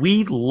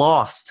 We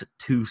lost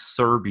to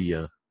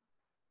Serbia.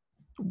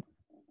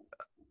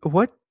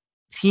 What?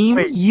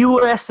 Team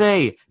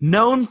USA,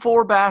 known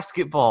for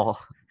basketball.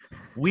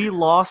 We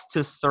lost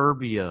to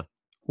Serbia.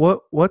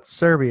 What's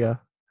Serbia?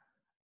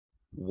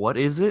 What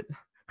is it?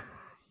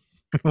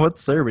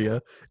 What's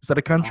Serbia? Is that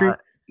a country?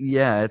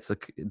 Yeah, it's a.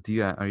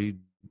 Are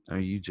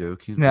you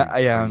joking? No,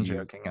 yeah, I'm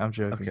joking. I'm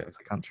joking. Okay. It's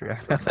a country.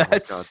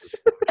 That's.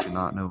 I did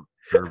not know.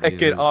 Serbia I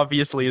could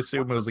obviously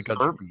assume it was a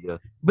country. Serbia.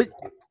 But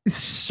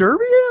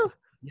Serbia?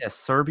 Yes,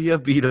 Serbia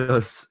beat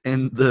us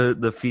in the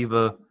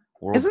FIBA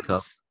World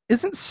Cup.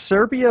 Isn't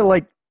Serbia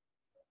like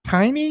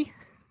tiny?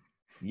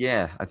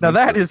 Yeah. Now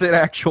that is an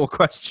actual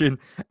question.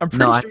 I'm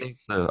pretty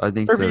sure. I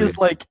think so. Serbia is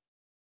like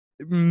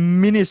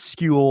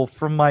minuscule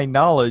from my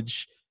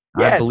knowledge.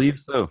 Yeah, I believe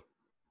so.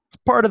 It's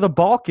part of the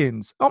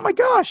Balkans. Oh my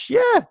gosh,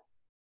 yeah.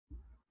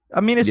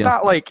 I mean, it's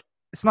not like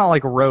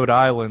Rhode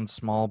Island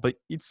small, but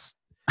it's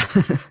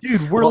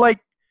dude, we're like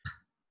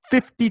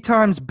 50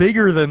 times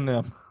bigger than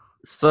them.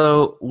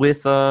 So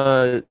with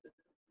okay.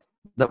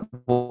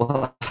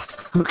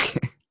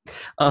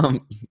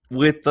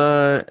 With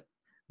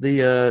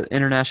the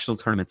international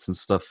tournaments and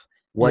stuff,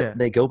 what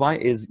they go by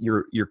is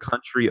your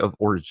country of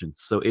origin.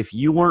 So if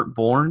you weren't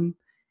born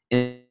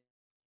in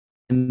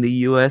the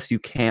U.S., you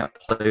can't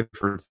play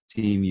for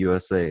Team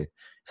USA.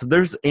 So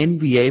there's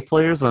NBA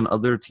players on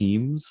other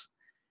teams.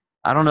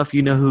 I don't know if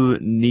you know who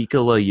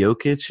Nikola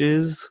Jokic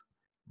is,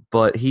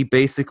 but he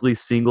basically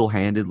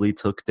single-handedly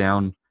took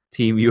down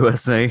Team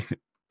USA.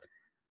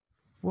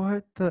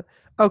 What the?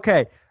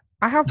 Okay,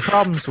 I have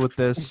problems with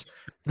this.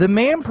 The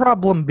main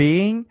problem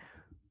being,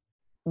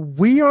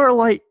 we are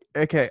like,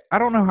 okay, I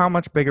don't know how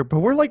much bigger, but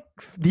we're like,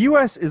 the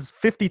U.S. is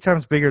 50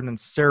 times bigger than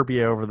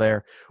Serbia over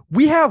there.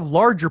 We have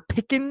larger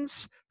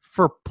pickings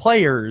for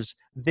players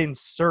than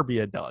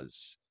Serbia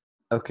does.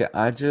 Okay,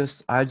 I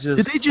just.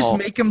 Did they just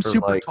make them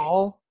super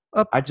tall?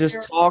 I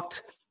just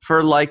talked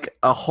for like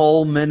a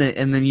whole minute,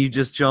 and then you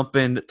just jump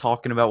in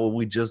talking about what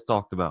we just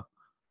talked about.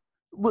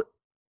 What?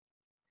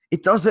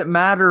 It doesn't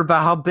matter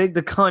about how big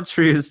the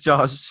country is,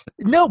 Josh.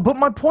 No, but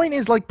my point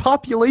is, like,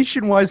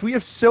 population-wise, we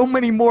have so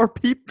much more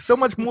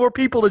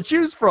people to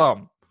choose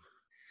from.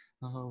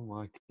 Oh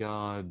my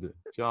God,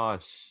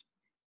 Josh!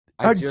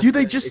 Do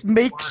they just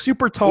make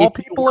super tall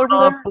people over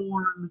there?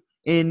 Born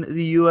in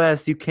the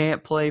U.S., you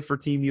can't play for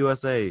Team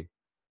USA.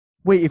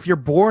 Wait, if you're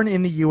born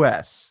in the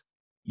U.S.,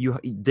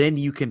 Then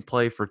you can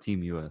play for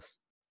Team US.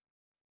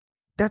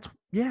 that's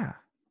yeah.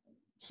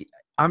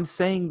 I'm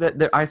saying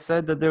that I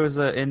said that there was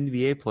an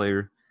NBA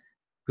player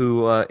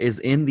who is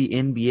in the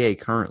NBA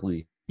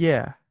currently.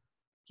 Yeah.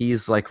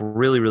 He's like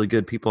really, really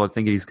good. People are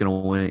thinking he's going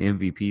to win an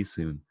MVP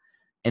soon.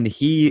 And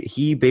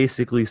he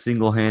basically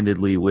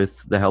single-handedly,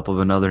 with the help of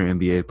another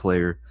NBA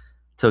player,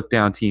 took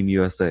down Team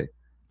USA.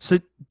 So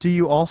do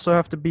you also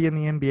have to be in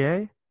the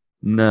NBA?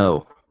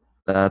 No,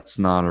 that's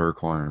not a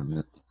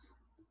requirement.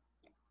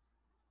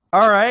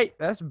 All right,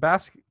 that's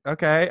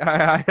Okay,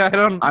 I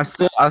don't. I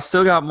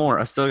still got more.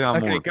 I still got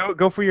Okay, more.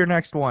 go for your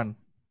next one.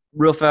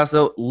 Real fast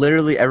though,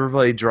 literally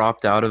everybody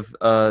dropped out of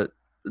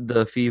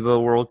the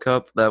FIBA World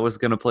Cup that was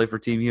going to play for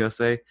Team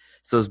USA.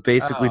 So it's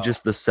basically Oh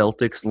just the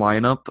Celtics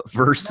lineup no!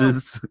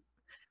 versus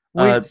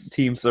Wait,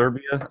 Team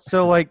Serbia.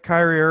 so like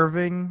Kyrie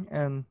Irving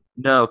and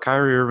No,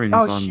 Kyrie Irving's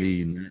oh on shit, the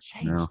he net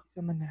changed now.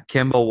 them in that.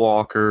 Kemba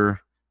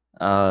Walker,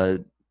 uh,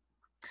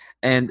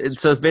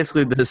 so it's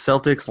basically the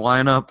Celtics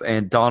lineup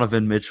and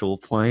Donovan Mitchell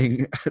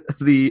playing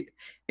the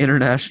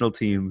international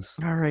teams.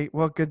 All right,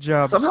 well, good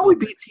job. Somehow we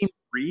beat Team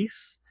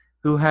Greece,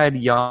 who had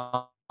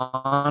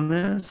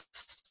Giannis,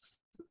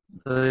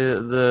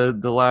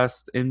 the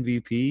last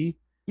MVP.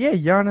 Yeah,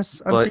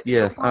 Giannis But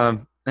yeah,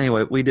 Antetokounmpo.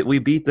 anyway, we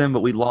beat them,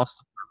 but we lost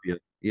to Serbia.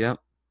 Yep.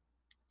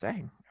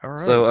 Dang. All right.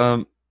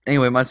 So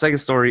anyway, my second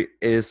story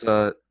is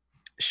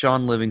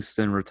Sean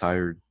Livingston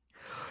retired.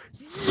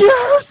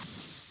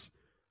 Yes.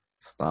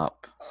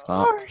 Stop.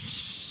 Oh,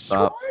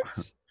 Stop.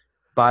 what?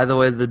 By the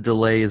way, the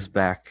delay is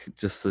back,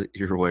 just so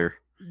you're aware.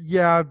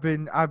 Yeah, I've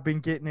been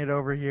getting it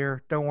over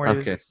here. Don't worry,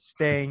 Okay. this is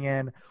staying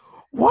in.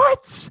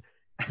 What?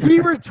 He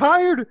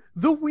retired.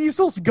 The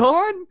Weasel's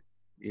gone.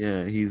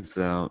 Yeah, he's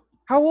out.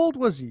 How old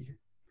was he?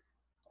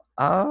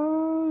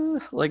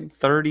 Like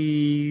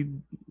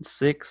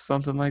 36,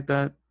 something like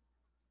that.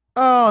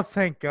 Oh,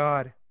 thank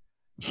God.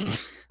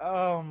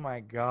 Oh my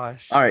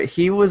gosh. All right,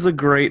 he was a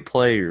great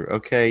player,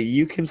 okay?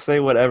 You can say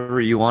whatever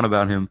you want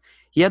about him.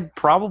 He had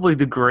probably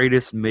the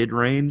greatest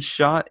mid-range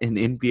shot in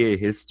NBA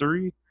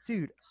history.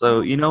 Dude, So,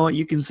 you know what?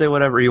 You can say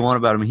whatever you want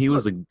about him. He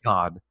was a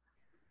god.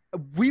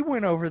 we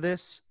went over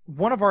this.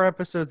 One of our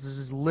episodes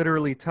is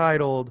literally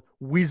titled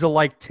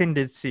Weasel-like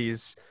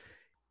Tendencies.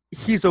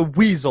 He's a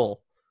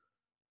weasel.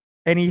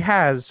 And he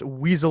has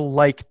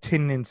weasel-like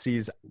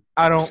tendencies.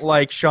 I don't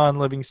like Sean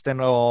Livingston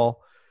at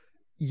all.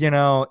 You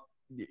know,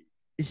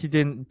 he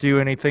didn't do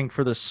anything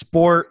for the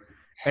sport,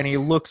 and he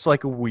looks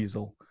like a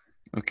weasel.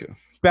 Okay.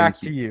 Back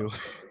to you.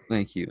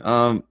 Thank you.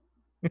 I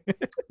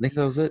think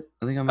that was it.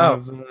 I think I'm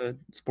out of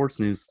sports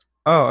news.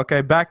 Oh,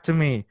 okay. Back to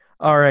me.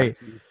 All right.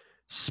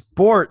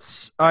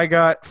 Sports. I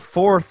got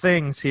 4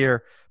 things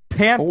here.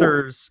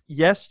 Panthers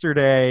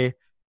yesterday.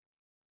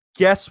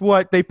 Guess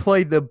what? They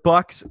played the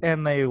Bucks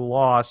and they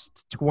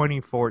lost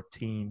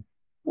 2014.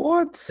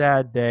 What?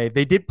 Sad day.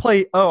 They did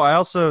play. Oh,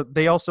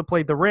 they also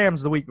played the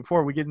Rams the week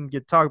before. We didn't get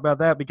to talk about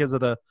that because of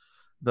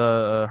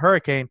the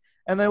hurricane,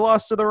 and they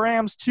lost to the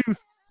Rams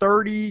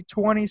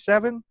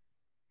 230-27.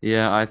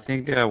 Yeah, I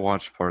think I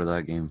watched part of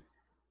that game.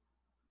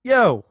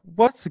 Yo,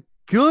 what's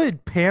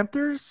good,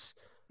 Panthers?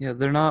 Yeah,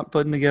 they're not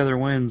putting together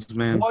wins,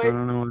 man. What I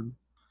don't know.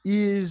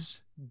 is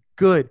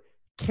good?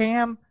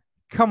 Cam,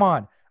 come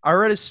on. I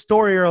read a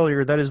story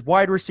earlier that his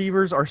wide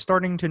receivers are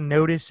starting to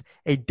notice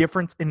a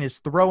difference in his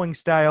throwing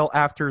style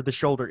after the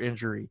shoulder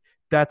injury.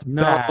 That's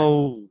bad.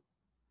 No.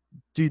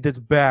 Dude, that's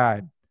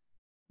bad.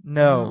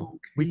 No,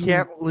 we Cam.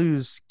 can't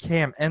lose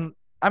Cam. And,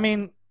 I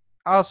mean,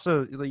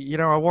 also,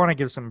 I want to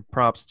give some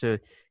props to,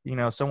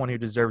 someone who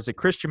deserves it.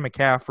 Christian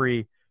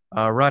McCaffrey,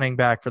 running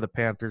back for the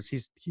Panthers.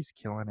 He's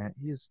killing it.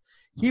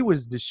 He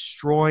was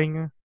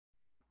destroying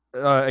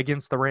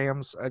against the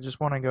Rams. I just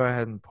want to go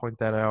ahead and point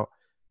that out.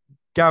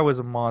 Guy was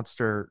a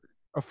monster,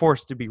 a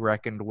force to be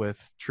reckoned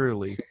with,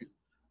 truly.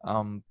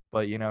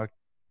 But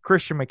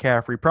Christian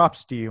McCaffrey,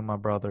 props to you, my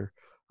brother.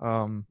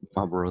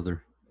 My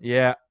brother.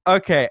 Yeah.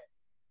 Okay.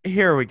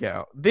 Here we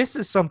go. This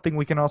is something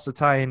we can also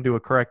tie into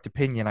a correct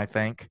opinion, I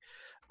think.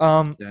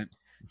 Okay.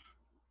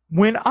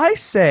 When I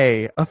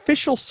say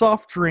official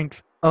soft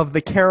drink of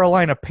the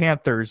Carolina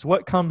Panthers,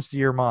 what comes to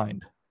your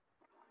mind?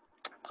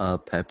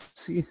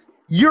 Pepsi.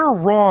 You're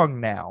wrong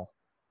now.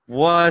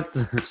 What?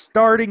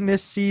 Starting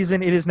this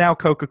season, it is now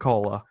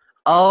Coca-Cola.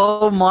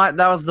 Oh my!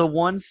 That was the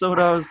one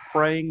soda I was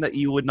praying that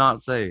you would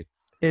not say.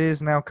 It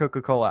is now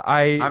Coca-Cola.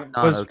 I'm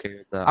not okay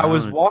with that. I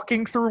was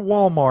walking through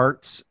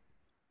Walmart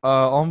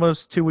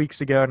almost 2 weeks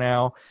ago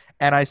now,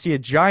 and I see a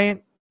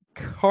giant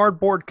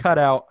cardboard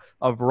cutout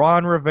of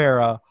Ron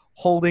Rivera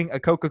holding a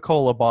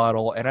Coca-Cola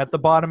bottle, and at the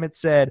bottom it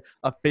said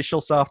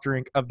official soft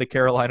drink of the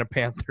Carolina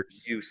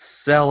Panthers. You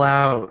sell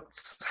out.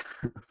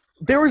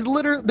 They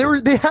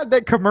had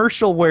that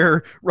commercial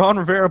where Ron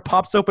Rivera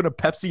pops open a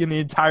Pepsi and the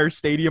entire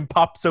stadium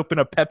pops open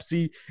a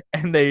Pepsi,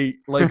 and they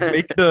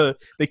make the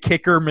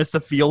kicker miss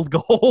a field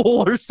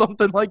goal or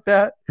something like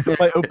that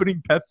by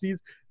opening Pepsis.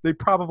 They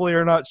probably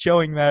are not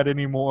showing that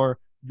anymore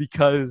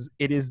because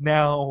it is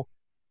now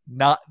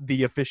not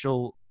the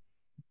official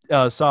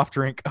soft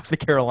drink of the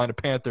Carolina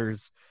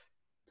Panthers.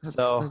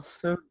 That's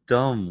so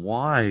dumb.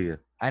 Why?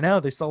 I know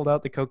they sold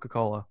out the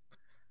Coca-Cola.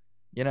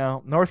 You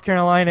know, North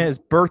Carolina is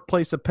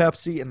birthplace of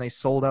Pepsi, and they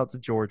sold out to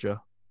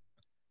Georgia.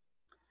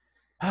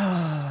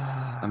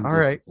 All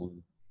right.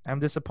 I'm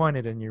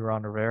disappointed in you,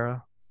 Ron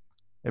Rivera.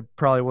 It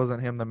probably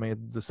wasn't him that made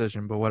the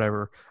decision, but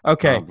whatever.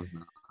 Okay.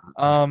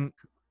 I'm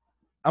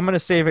going to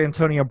save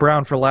Antonio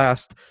Brown for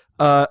last.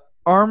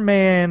 Our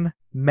man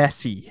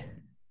Messi.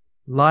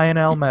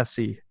 Lionel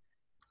Messi.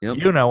 Yep.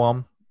 You know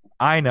him.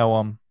 I know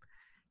him.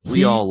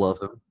 We all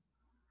love him.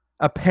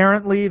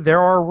 Apparently, there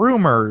are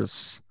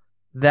rumors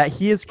that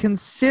he is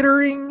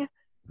considering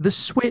the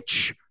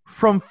switch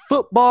from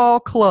football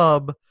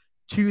club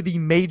to the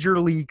Major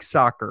League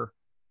Soccer.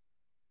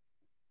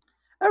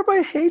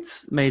 Everybody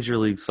hates Major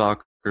League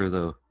Soccer,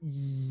 though.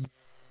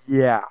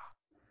 Yeah.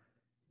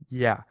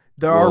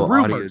 There are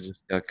rumors. Audio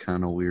just got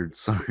kind of weird.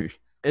 Sorry.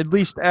 At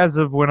least as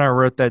of when I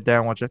wrote that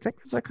down, which I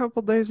think was a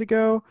couple days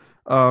ago,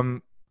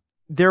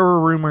 there were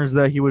rumors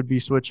that he would be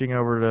switching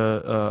over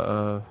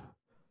to.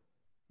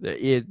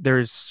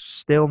 There's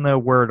still no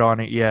word on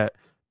it yet,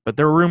 but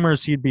there are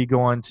rumors he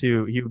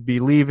would be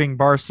leaving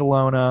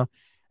Barcelona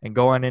and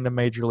going into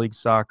Major League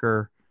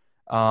Soccer.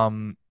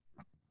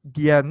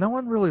 Yeah, no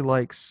one really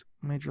likes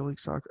Major League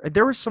Soccer.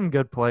 There were some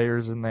good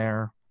players in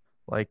there,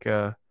 like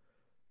I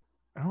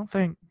don't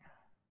think.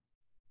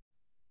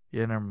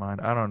 Yeah, never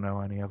mind. I don't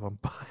know any of them,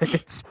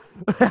 but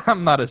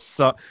I'm not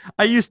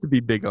I used to be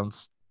big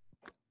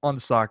on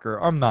soccer.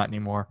 I'm not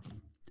anymore.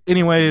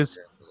 Anyways,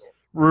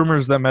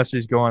 rumors that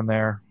Messi's going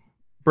there.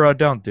 Bro,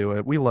 don't do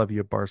it. We love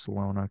you,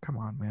 Barcelona. Come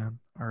on, man.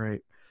 All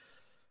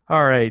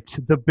right.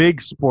 The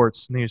big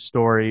sports news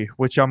story,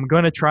 which I'm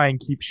going to try and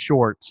keep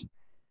short.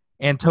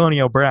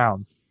 Antonio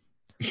Brown.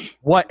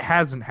 What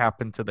hasn't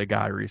happened to the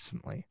guy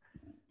recently?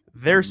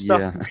 There's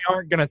stuff we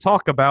aren't going to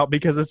talk about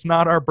because it's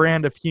not our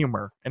brand of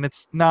humor, and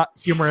it's not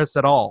humorous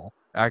at all.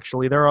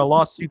 Actually, there are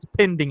lawsuits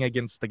pending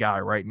against the guy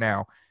right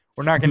now.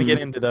 We're not going to get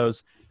into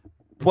those.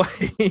 But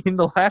in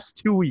the last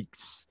 2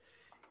 weeks,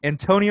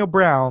 Antonio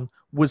Brown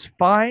was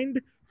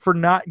fined for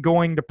not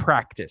going to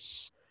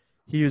practice.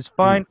 He was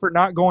fined for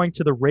not going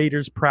to the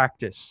Raiders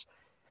practice,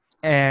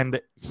 and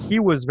he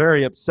was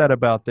very upset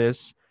about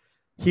this.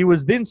 He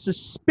was then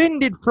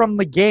suspended from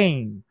the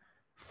game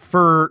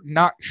for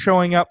not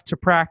showing up to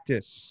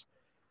practice.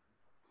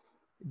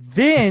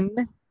 Then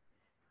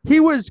he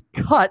was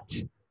cut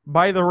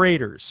by the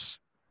Raiders.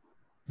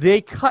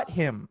 They cut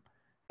him.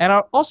 And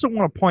I also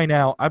want to point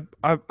out,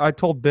 I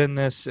told Ben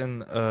this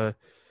in a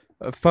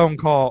phone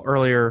call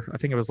earlier. I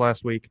think it was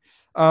last week.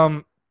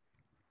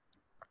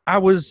 I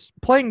was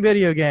playing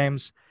video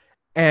games,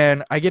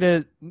 and I get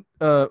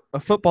a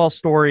football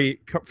story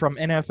from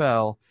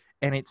NFL,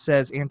 and it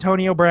says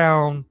Antonio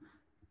Brown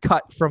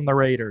cut from the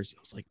Raiders.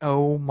 I was like,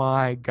 oh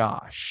my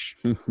gosh.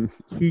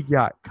 He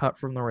got cut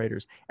from the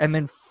Raiders. And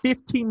then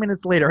 15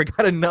 minutes later, I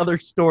got another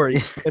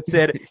story that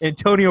said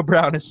Antonio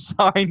Brown is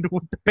signed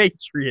with the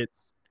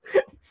Patriots.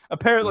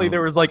 Apparently,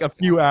 there was like a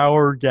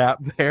few-hour gap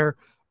there,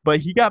 but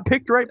he got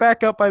picked right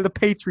back up by the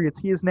Patriots.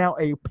 He is now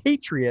a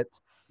Patriot.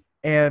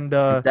 And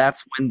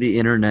that's when the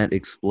internet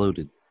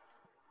exploded.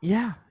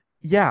 Yeah.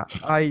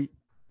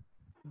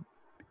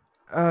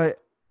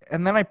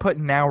 And then I put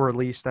now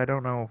released. I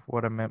don't know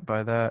what I meant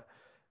by that.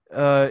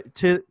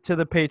 To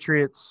the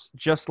Patriots,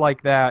 just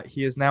like that.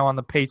 He is now on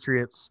the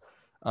Patriots.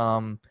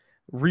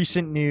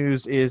 Recent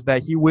news is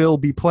that he will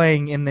be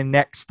playing in the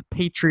next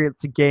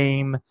Patriots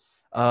game.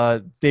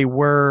 They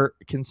were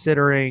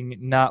considering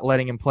not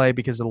letting him play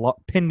because of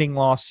pending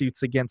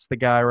lawsuits against the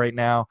guy right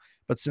now.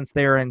 But since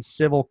they are in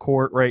civil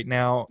court right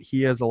now,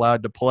 he is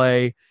allowed to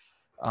play.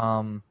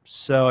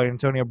 So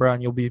Antonio Brown,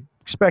 you'll be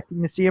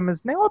expecting to see him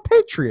as now a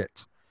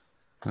Patriot.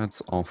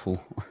 That's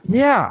awful.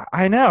 Yeah,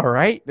 I know,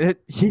 right?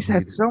 He's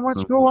had so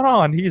much going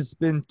on. He's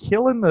been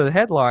killing the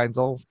headlines.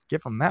 I'll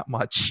give him that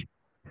much.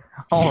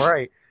 All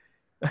right.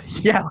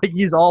 Yeah, like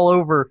he's all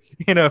over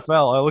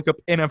NFL. I look up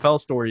NFL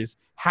stories.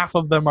 Half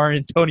of them are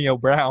Antonio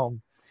Brown.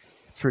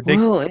 It's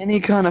ridiculous. Well, any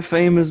kind of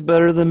fame is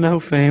better than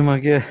no fame, I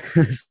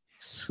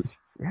guess.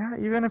 Yeah,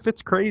 even if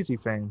it's crazy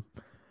fame.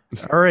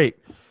 All right.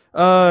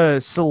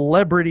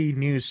 Celebrity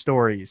news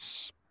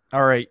stories.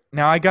 All right,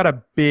 now I got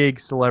a big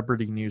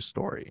celebrity news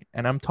story,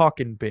 and I'm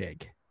talking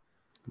big.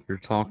 You're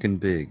talking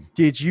big.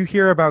 Did you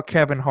hear about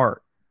Kevin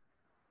Hart?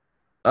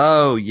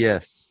 Oh,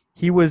 yes.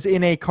 He was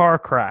in a car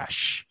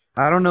crash.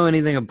 I don't know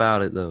anything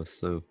about it, though,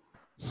 so.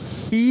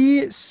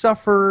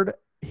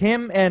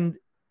 Him and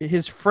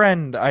his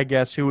friend, I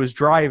guess, who was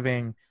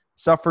driving,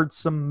 suffered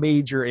some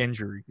major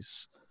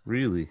injuries.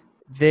 Really?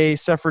 They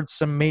suffered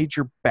some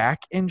major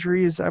back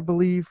injuries, I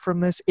believe, from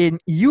this.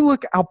 And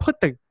I'll put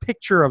the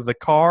picture of the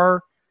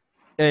car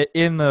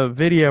in the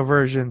video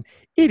version.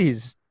 They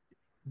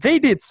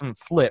did some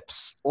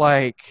flips.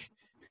 Like,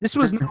 this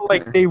was not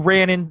like they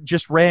ran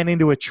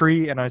into a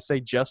tree, and I say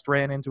just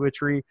ran into a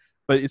tree,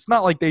 but it's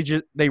not like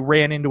they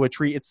ran into a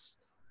tree. It's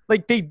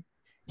like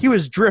he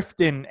was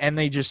drifting and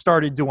they just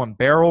started doing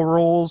barrel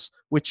rolls,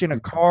 which in a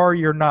car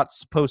you're not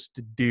supposed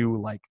to do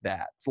like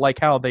that. It's like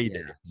how they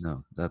did it.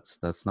 No, that's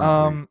not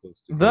where you're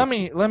supposed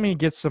to go. Let me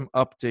get some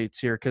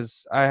updates here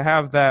because I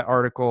have that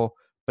article,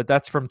 but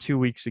that's from 2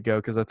 weeks ago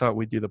because I thought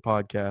we'd do the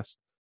podcast.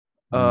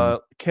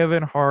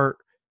 Kevin Hart,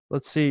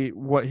 let's see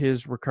what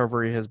his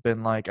recovery has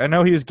been like. I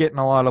know he was getting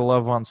a lot of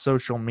love on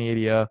social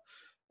media.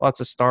 Lots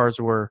of stars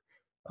were,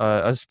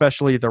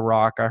 especially The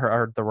Rock. I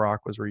heard The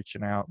Rock was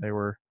reaching out. They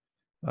were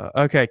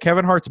okay.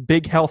 Kevin Hart's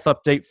big health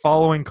update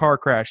following car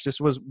crash. This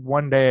was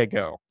 1 day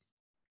ago.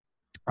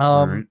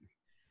 Right.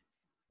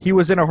 He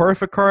was in a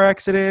horrific car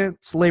accident.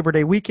 It's Labor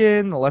Day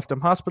weekend. Left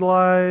him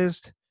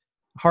hospitalized.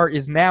 Hart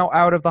is now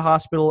out of the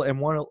hospital and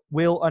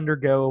will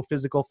undergo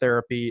physical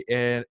therapy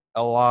in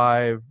a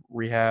live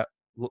rehab,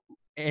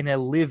 in a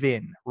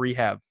live-in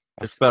rehab.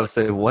 I was about to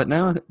say, what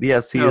now?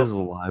 Yes, he is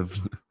alive.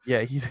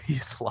 Yeah, he's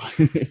alive.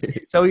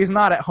 So he's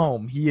not at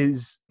home. He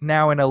is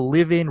now in a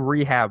live-in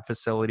rehab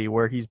facility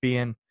where he's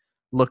being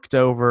looked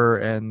over,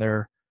 and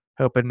they're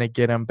hoping to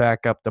get him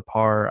back up to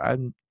par.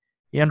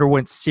 He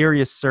underwent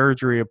serious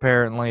surgery,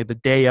 apparently, the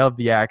day of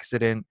the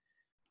accident,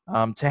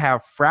 to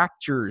have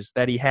fractures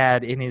that he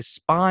had in his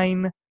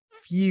spine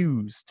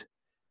fused.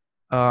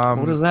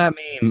 What does that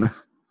mean?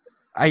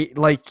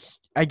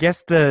 I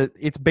guess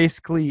it's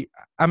basically,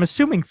 I'm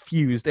assuming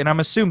fused, and I'm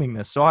assuming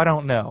this, so I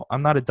don't know.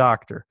 I'm not a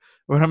doctor.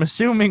 But I'm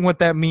assuming what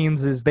that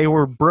means is they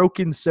were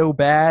broken so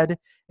bad,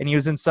 and he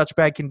was in such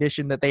bad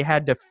condition that they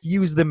had to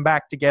fuse them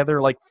back together,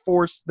 like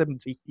force them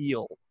to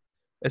heal,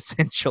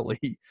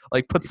 essentially.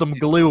 Like put some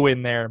glue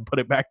in there and put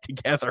it back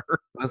together.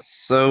 That's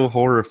so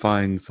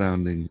horrifying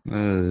sounding.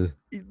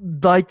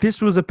 Like this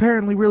was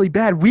apparently really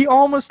bad. We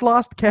almost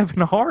lost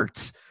Kevin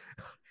Hart,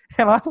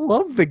 and I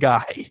love the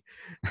guy.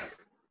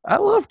 I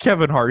love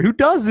Kevin Hart. Who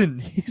doesn't?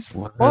 He's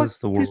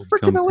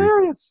freaking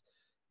hilarious.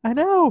 I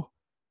know.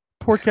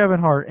 Poor Kevin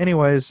Hart.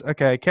 Anyways,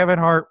 okay, Kevin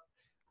Hart,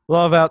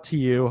 love out to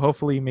you.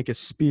 Hopefully you make a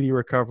speedy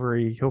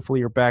recovery. Hopefully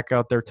you're back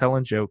out there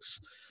telling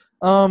jokes.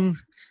 And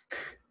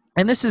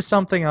this is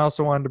something I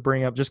also wanted to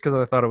bring up just because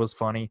I thought it was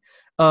funny.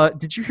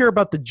 Did you hear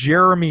about the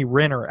Jeremy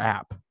Renner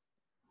app?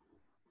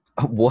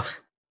 What?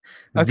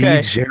 Okay.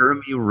 The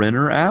Jeremy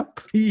Renner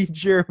app? The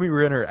Jeremy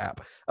Renner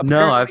app.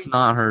 Apparently, no, I've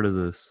not heard of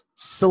this.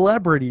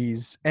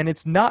 Celebrities, and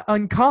it's not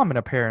uncommon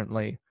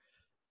apparently,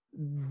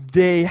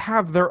 they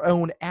have their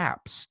own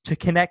apps to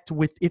connect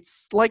with.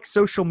 It's like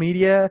social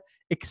media,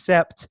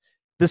 except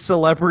the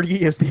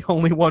celebrity is the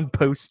only one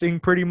posting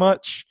pretty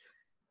much,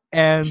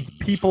 and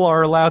people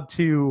are allowed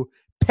to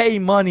pay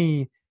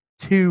money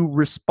to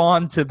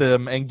respond to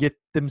them and get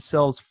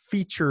themselves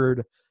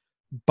featured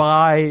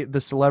by the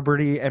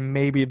celebrity, and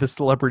maybe the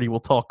celebrity will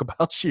talk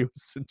about you,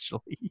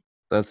 essentially.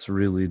 That's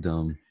really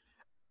dumb.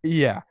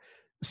 Yeah.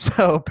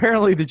 So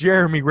apparently the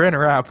Jeremy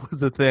Renner app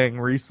was a thing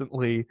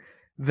recently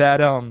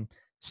that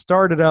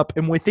started up,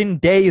 and within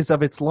days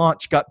of its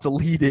launch got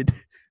deleted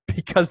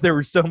because there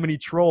were so many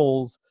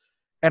trolls.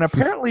 And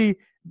apparently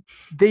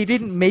they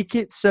didn't make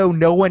it so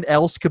no one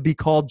else could be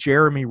called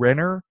Jeremy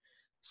Renner.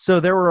 So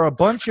there were a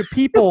bunch of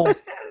people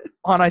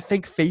on, I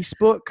think,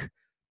 Facebook,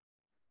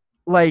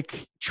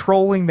 like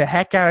trolling the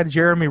heck out of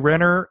Jeremy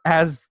Renner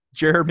as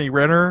Jeremy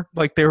Renner.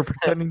 Like they were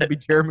pretending to be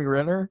Jeremy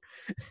Renner.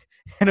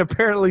 And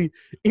apparently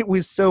it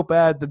was so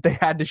bad that they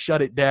had to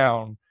shut it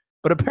down.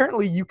 But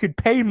apparently you could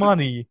pay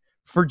money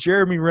for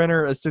Jeremy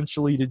Renner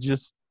essentially to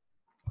just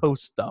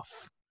post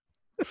stuff.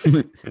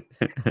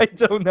 I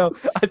don't know.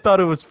 I thought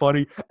it was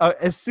funny.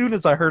 As soon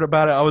as I heard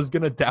about it, I was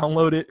going to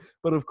download it.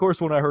 But of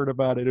course, when I heard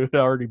about it, it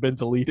had already been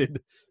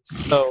deleted.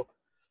 So,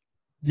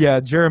 yeah,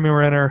 Jeremy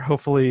Renner,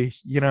 hopefully,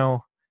 you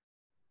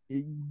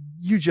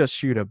just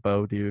shoot a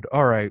bow, dude.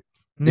 All right.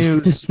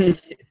 News.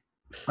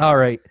 All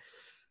right.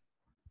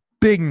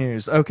 Big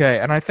news. Okay,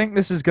 and I think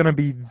this is going to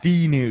be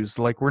the news.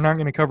 Like, we're not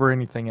going to cover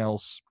anything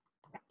else.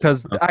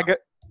 Because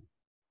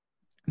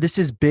this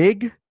is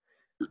big,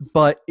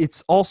 but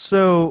it's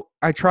also,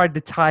 I tried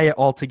to tie it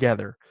all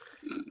together.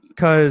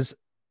 Because,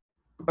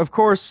 of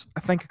course,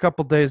 I think a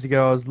couple days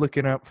ago I was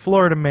looking up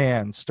Florida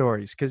Man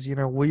stories. Because,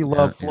 we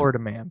love Florida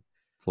Man.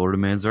 Florida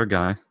Man's our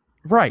guy.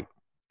 Right.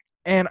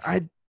 And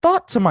I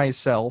thought to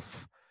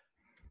myself,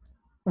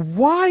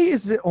 why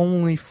is it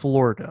only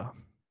Florida?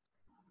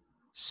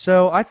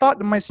 So I thought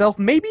to myself,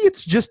 maybe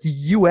it's just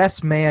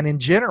U.S. man in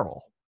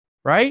general,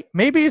 right?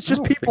 Maybe it's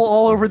just people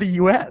all over the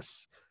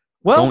U.S.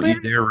 Well, don't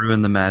you dare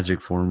ruin the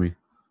magic for me.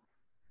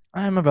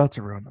 I'm about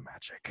to ruin the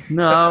magic.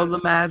 No,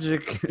 the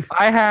magic.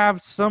 I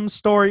have some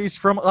stories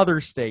from other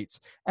states.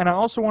 And I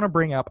also want to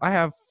bring up, I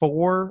have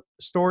 4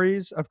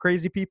 stories of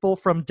crazy people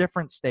from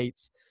different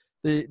states.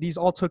 These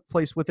all took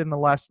place within the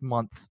last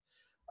month.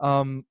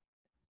 And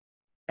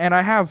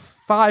I have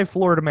 5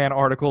 Florida Man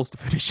articles to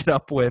finish it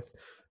up with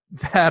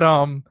that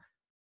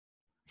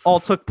all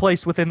took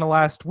place within the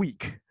last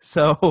week.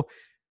 So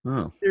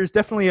there's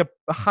definitely a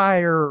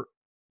higher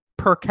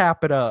per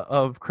capita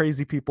of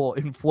crazy people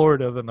in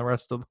Florida than the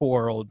rest of the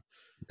world.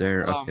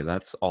 Okay,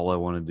 that's all I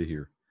wanted to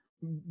hear.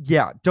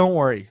 Yeah, don't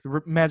worry.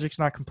 The magic's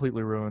not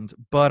completely ruined.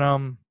 But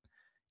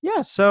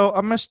Yeah, so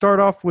I'm gonna start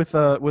off with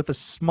a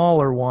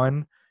smaller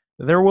one.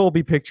 There will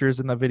be pictures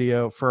in the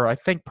video for I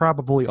think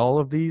probably all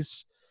of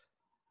these.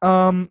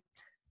 Um,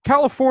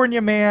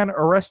 California man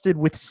arrested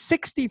with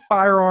 60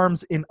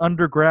 firearms in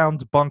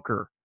underground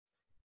bunker.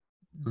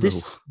 Oh,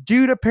 This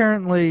dude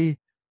apparently,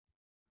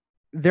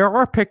 there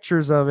are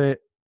pictures of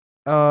it.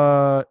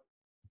 Uh,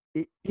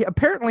 he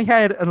apparently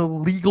had an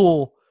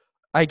illegal,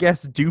 I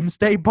guess,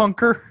 doomsday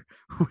bunker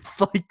with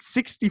like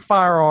 60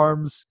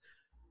 firearms.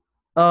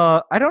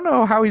 I don't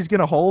know how he's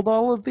gonna hold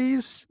all of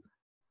these.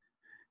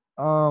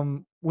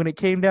 When it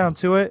came down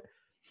to it,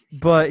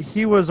 but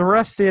he was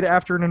arrested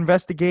after an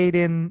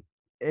investigation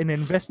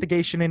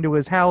into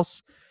his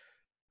house,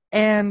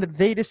 and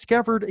they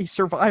discovered a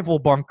survival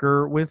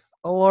bunker with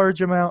a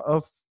large amount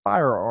of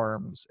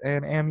firearms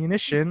and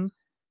ammunition.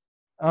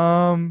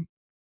 Um,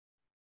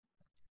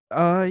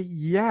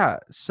 yeah.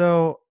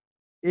 So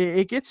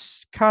it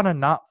gets kind of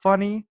not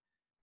funny.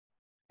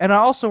 And I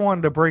also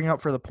wanted to bring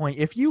up for the point,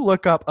 if you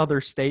look up other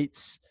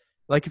states,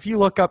 like if you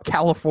look up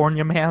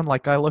California man,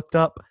 like I looked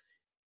up,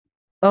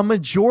 a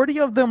majority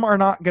of them are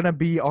not going to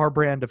be our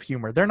brand of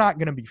humor. They're not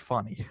going to be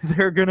funny.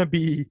 They're going to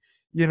be,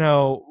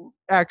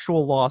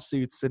 actual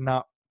lawsuits and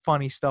not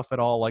funny stuff at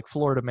all, like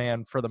Florida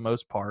Man for the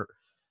most part.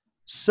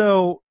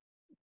 So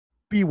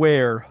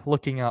beware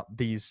looking up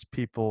these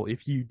people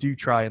if you do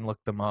try and look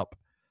them up.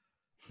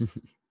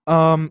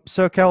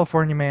 So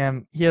California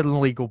Man, he had an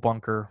illegal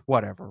bunker,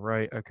 whatever,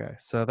 right? Okay,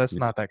 so that's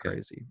not that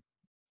crazy.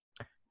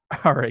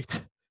 All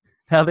right.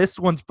 Now this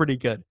one's pretty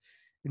good.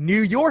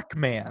 New York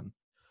man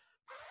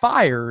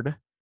fired,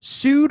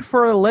 sued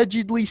for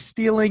allegedly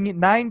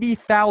stealing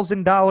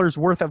 $90,000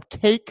 worth of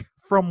cake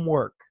from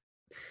work.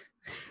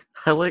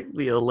 I like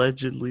the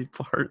allegedly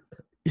part.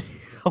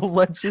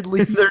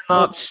 Allegedly, They're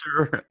not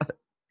sure.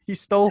 He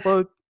stole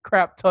a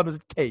crap ton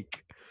of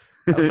cake.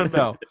 I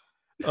don't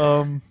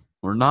know.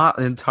 We're not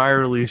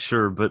entirely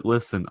sure, but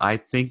listen, I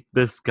think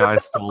this guy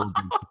stole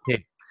the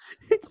cake.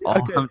 That's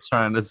all I'm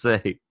trying to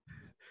say.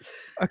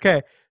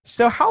 Okay,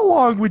 so how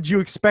long would you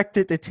expect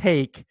it to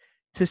take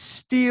to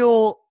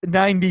steal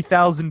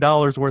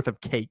 $90,000 worth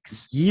of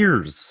cakes?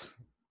 Years.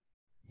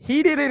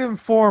 He did it in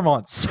 4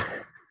 months.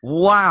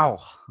 Wow.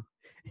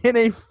 In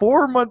a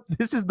 4-month,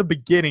 this is the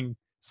beginning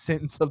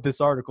sentence of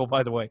this article,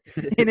 by the way.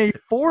 In a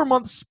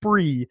 4-month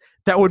spree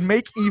that would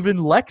make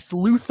even Lex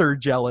Luthor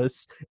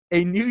jealous,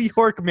 a New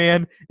York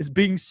man is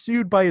being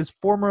sued by his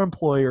former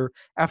employer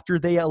after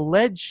they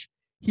allege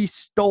he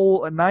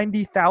stole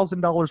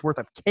 $90,000 worth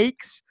of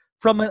cakes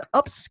from an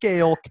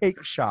upscale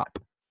cake shop.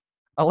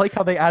 I like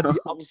how they add the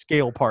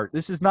upscale part.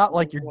 This is not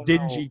like your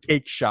dingy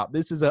cake shop.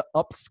 This is an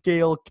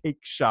upscale cake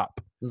shop.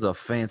 This is a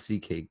fancy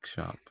cake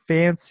shop.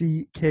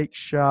 Fancy cake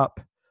shop.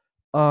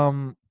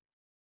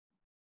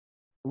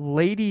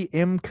 Lady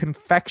M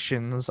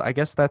Confections, I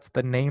guess that's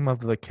the name of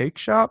the cake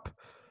shop,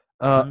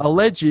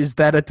 alleges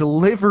that a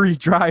delivery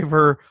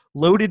driver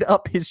loaded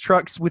up his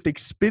trucks with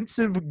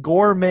expensive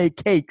gourmet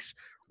cakes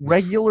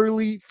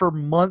regularly for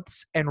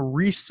months and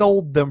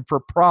resold them for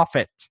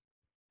profit.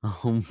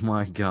 Oh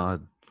my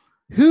God.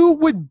 Who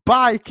would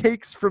buy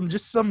cakes from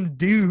just some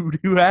dude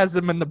who has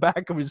them in the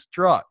back of his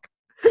truck?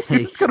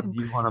 Hey,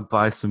 you want to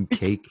buy some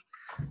cake?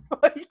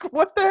 Like,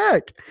 what the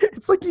heck?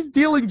 It's like he's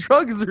dealing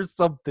drugs or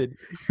something.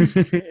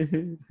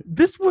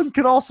 This one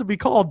could also be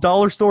called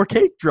Dollar Store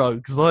Cake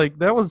Drugs. Like,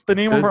 that was the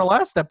name of our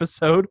last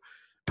episode,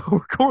 but we're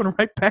going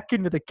right back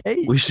into the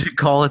cake. We should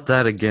call it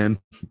that again.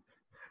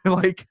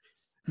 Like,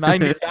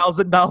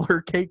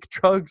 $90,000 cake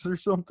drugs or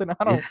something.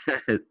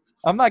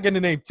 I'm not going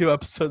to name 2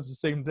 episodes the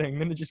same thing.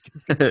 Then it just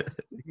gets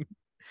confusing.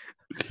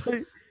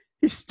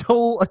 He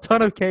stole a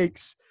ton of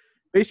cakes.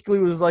 Basically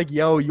was like,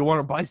 yo, you want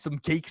to buy some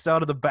cakes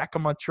out of the back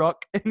of my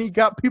truck? And he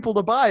got people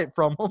to buy it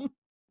from him.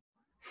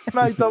 And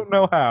I don't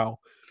know how.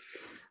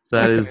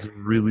 That is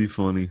really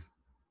funny.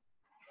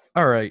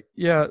 All right.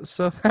 Yeah,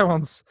 so that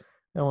one's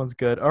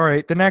good. All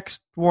right, the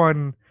next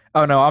one.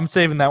 Oh, no, I'm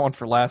saving that one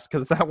for last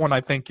because that one I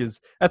think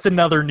that's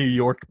another New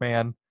York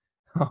man.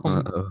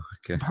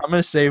 Okay. I'm going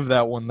to save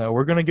that one, though.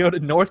 We're going to go to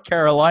North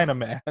Carolina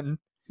man.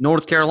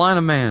 North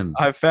Carolina man.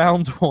 I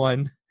found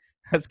one.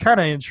 That's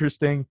kind of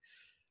interesting.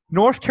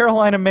 North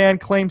Carolina man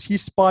claims he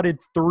spotted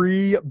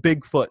 3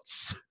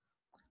 Bigfoots.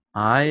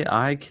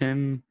 I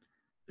can,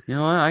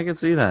 I can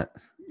see that.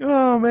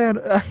 Oh man,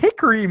 a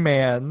Hickory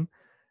man.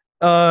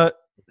 And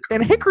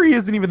Hickory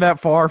isn't even that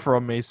far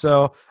from me,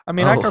 so I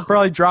mean, I could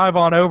probably drive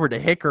on over to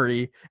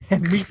Hickory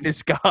and meet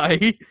this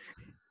guy.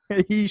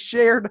 He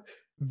shared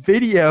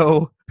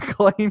video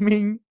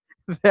claiming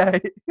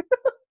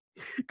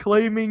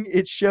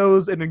it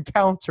shows an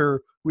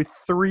encounter with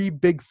 3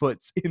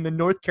 Bigfoots in the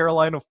North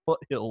Carolina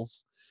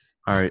foothills.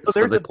 All right,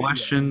 so the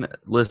question,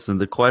 listen,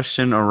 the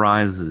question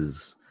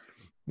arises.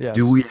 Yes.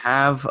 Do we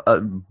have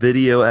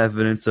video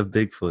evidence of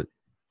Bigfoot?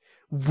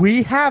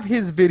 We have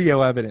his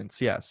video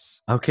evidence,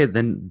 yes. Okay,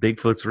 then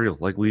Bigfoot's real.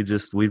 Like we've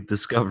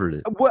discovered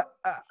it.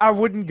 I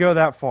wouldn't go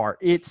that far.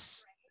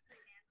 It's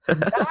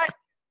not,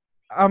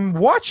 I'm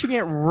watching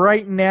it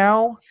right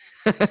now.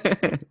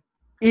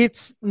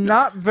 It's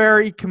not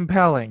very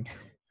compelling.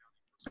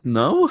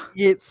 No?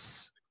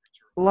 It's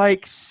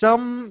like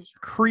some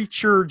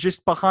creature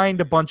just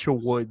behind a bunch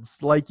of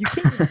woods. Like, you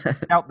can't even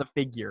make out the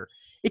figure.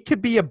 It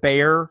could be a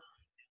bear.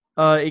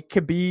 It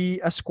could be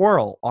a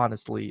squirrel,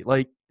 honestly.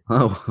 Like,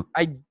 Oh.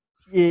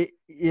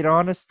 it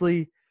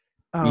honestly...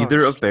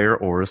 Either a bear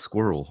or a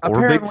squirrel.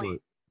 Or Bigfoot.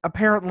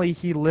 Apparently,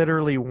 he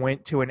literally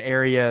went to an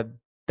area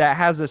that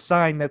has a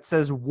sign that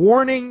says,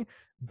 "Warning,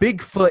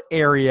 Bigfoot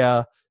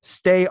area,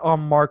 stay on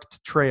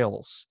marked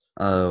trails."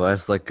 Oh,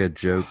 that's like a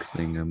joke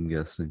thing, I'm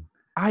guessing.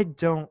 I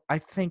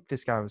think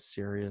this guy was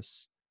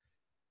serious.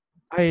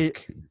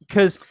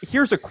 Because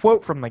here's a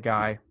quote from the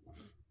guy,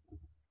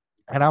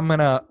 and I'm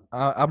gonna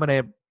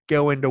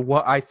go into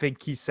what I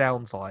think he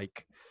sounds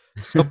like.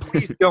 So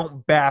please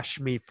don't bash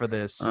me for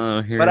this.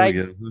 Oh, here but we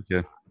go.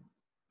 Okay.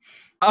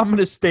 I'm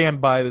gonna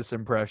stand by this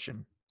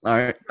impression. All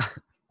right.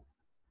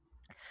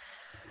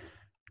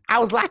 I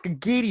was like a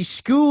giddy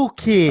school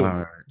kid,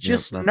 Right.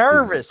 just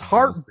nervous,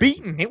 heart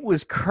beating. It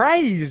was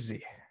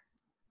crazy.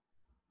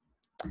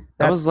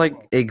 That was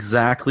like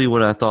exactly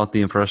what I thought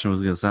the impression was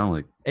going to sound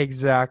like.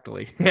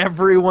 Exactly.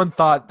 Everyone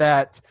thought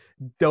that.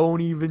 Don't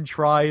even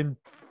try and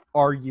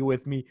argue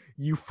with me.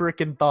 You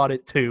freaking thought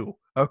it too.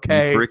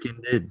 Okay? You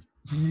freaking did.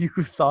 You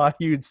thought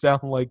you'd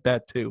sound like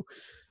that too.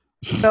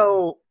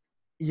 So,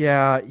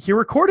 yeah, he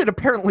recorded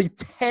apparently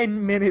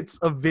 10 minutes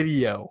of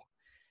video.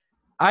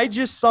 I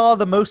just saw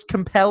the most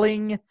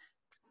compelling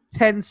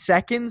 10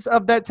 seconds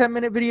of that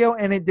 10-minute video,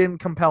 and it didn't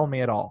compel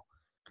me at all.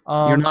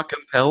 You're not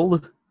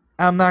compelled?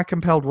 I'm not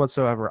compelled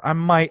whatsoever. I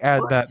might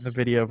add that in the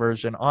video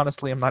version.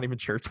 Honestly, I'm not even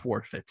sure it's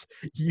worth it.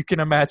 You can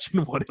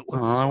imagine what it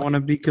looks like. I want to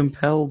be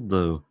compelled,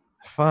 though.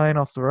 Fine,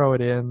 I'll throw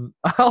it in.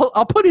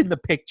 I'll put in the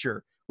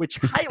picture, which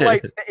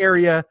highlights the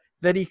area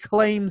that he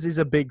claims is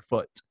a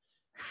Bigfoot.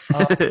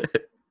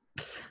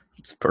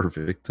 It's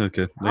perfect.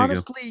 Okay.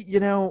 Honestly,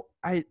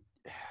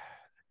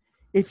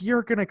 if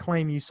you're gonna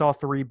claim you saw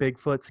 3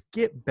 Bigfoots,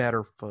 get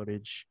better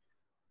footage.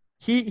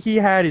 He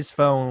had his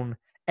phone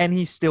and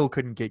he still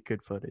couldn't get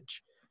good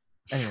footage.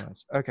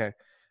 Anyways, okay.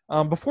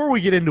 Before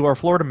we get into our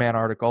Florida Man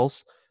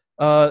articles,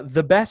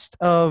 the best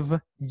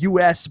of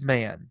U.S.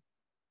 Man,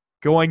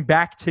 going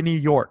back to New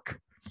York.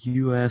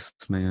 U.S.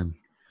 Man.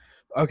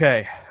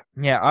 Okay.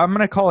 Yeah, I'm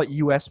gonna call it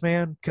U.S.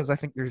 Man because I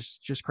think there's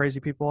just crazy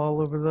people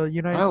all over the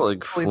United States. I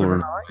like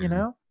Florida.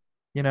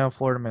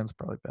 Florida Man's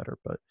probably better,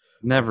 but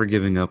never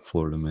giving up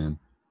Florida Man.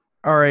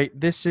 All right,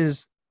 this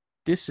is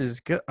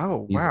good.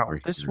 Oh wow,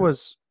 this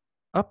was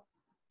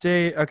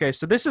update. Okay,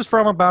 so this is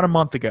from about a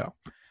month ago.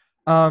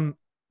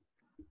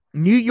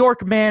 New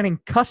York man in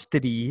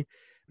custody.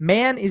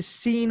 Man is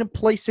seen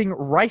placing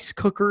rice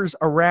cookers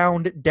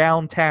around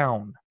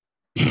downtown.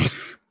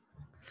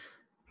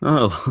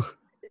 Oh.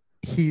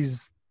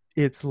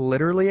 It's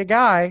literally a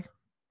guy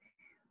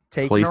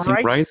taking placing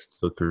rice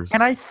cookers.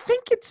 And I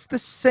think it's the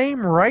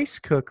same rice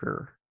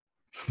cooker.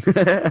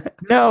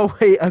 No,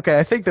 wait, okay,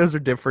 I think those are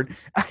different.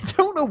 I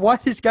don't know why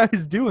this guy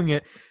is doing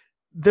it.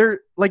 They're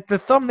like, the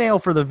thumbnail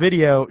for the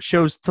video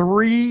shows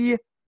 3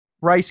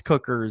 rice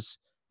cookers.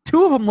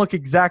 2 of them look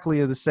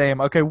exactly the same.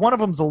 Okay, one of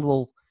them's a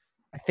little,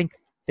 I think,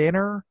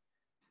 thinner.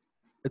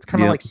 It's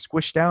kind of like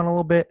squished down a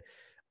little bit.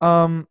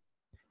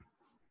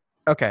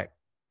 Okay.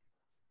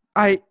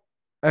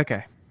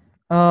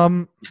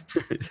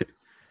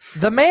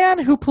 The man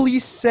who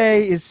police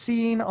say is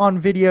seen on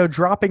video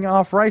dropping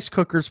off rice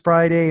cookers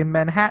Friday in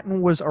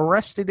Manhattan was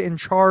arrested and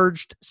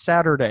charged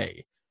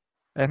Saturday.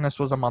 And this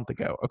was a month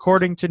ago,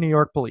 according to New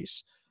York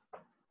police.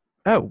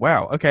 Oh,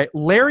 wow. Okay.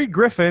 Larry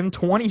Griffin,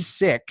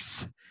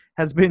 26,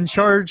 has been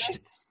charged.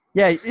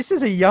 Yeah, this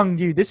is a young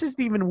dude. This isn't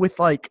even with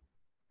like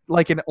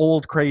an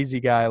old crazy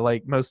guy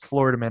like most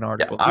Florida Man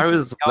articles.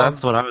 Yeah,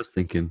 that's what I was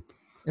thinking.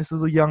 This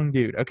is a young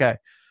dude. Okay.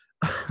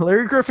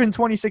 Larry Griffin,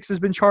 26, has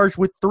been charged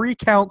with 3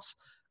 counts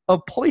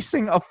of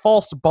placing a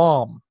false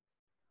bomb.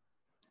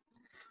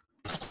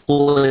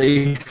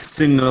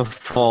 Placing a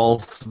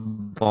false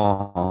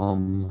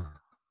bomb.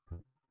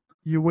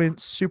 You went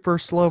super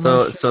slow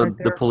motion. So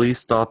the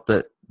police thought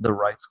that the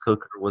rice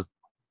cooker was...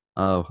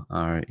 Oh,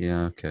 all right.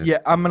 Yeah, okay. Yeah,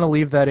 I'm going to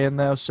leave that in,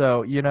 though.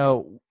 So,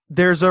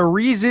 there's a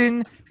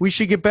reason we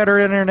should get better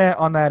internet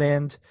on that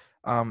end.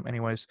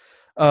 Anyways,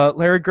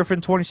 Larry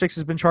Griffin, 26,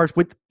 has been charged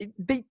with...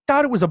 They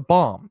thought it was a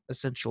bomb,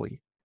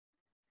 essentially.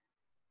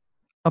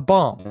 A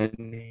bomb.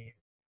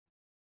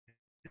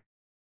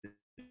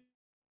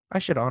 I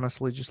should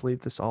honestly just leave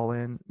this all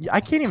in.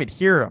 I can't even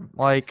hear him.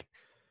 Like,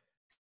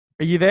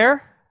 are you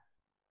there?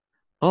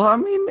 Well, I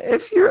mean,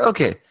 if you're...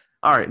 Okay.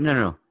 All right.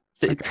 No.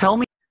 Okay. Tell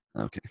me...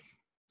 Okay.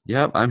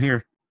 Yep, I'm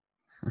here.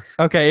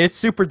 Okay, it's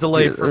super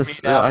delayed for me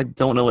now. I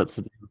don't know what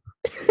to do.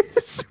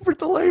 It's super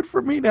delayed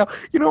for me now.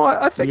 You know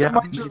what? I think I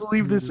might just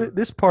leave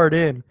this part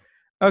in.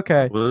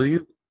 Okay. Will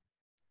you?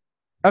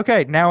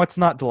 Okay, now it's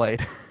not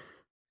delayed.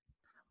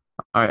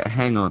 All right,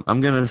 hang on. I'm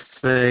gonna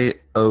say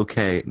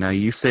okay. Now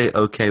you say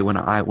okay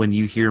when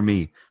you hear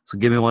me. So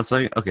give me 1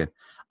 second. Okay.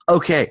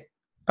 Okay.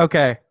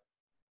 Okay.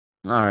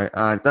 All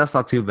right. That's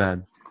not too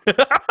bad.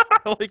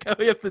 Like how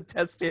we have to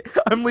test it.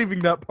 I'm leaving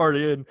that part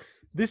in.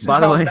 This is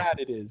how bad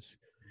it is.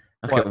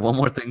 Okay, What? one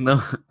more thing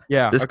though.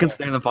 Yeah. This Okay. can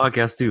stay in the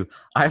podcast too.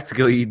 I have to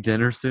go eat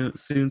dinner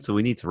soon, so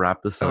we need to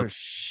wrap this Oh up.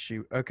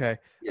 shoot. Okay.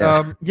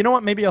 Yeah. You know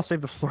what? Maybe I'll save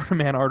the Florida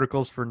Man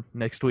articles for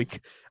next week.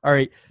 All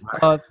right.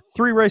 Right.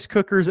 3 rice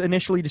cookers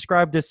initially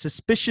described as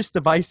suspicious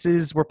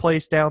devices were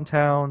placed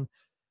downtown.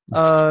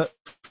 Uh,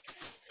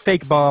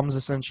 Fake bombs,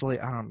 essentially.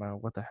 I don't know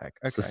what the heck.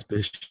 Okay.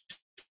 Suspicious.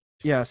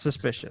 Yeah,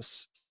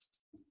 suspicious.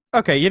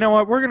 Okay. You know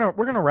what? We're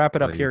gonna wrap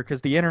it up here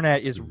because the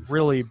internet is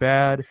really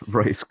bad.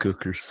 Rice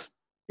cookers.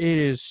 It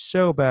is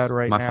so bad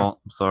right My now. fault.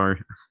 I'm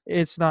sorry.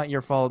 It's not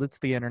your fault. It's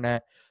the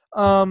internet.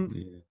 Yeah.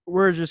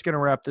 We're just gonna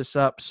wrap this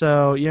up.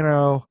 So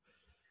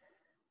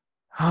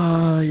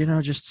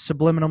just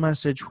subliminal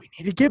message. We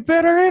need to get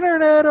better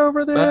internet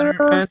over there.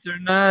 Better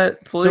internet,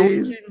 So we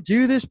please. can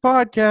do this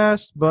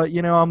podcast, but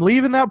I'm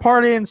leaving that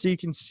part in so you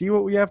can see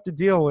what we have to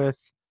deal with.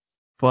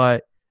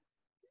 But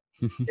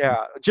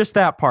yeah, just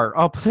that part.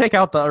 I'll take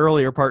out the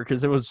earlier part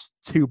because it was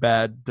too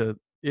bad.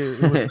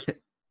 It was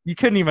you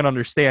couldn't even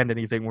understand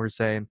anything we're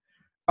saying.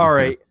 All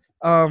right.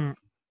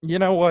 You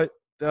know what?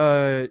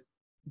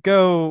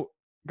 Go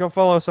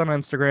follow us on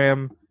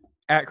Instagram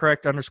at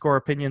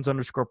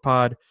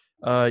correct_opinions_pod.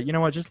 You know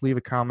what? Just leave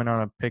a comment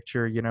on a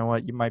picture. You know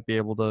what? You might be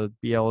able to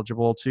be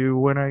eligible to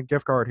win a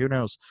gift card. Who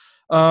knows?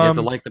 You have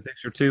to like the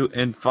picture too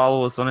and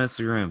follow us on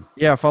Instagram.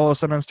 Yeah, follow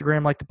us on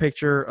Instagram, like the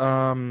picture.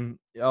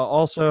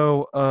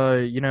 Also,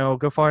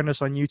 go find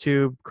us on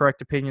YouTube,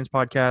 Correct Opinions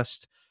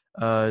Podcast.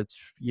 It's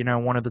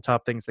one of the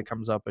top things that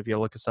comes up if you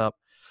look us up.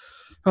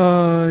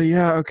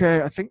 Yeah,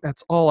 okay. I think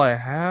that's all I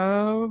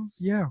have.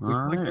 Yeah, we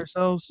clicked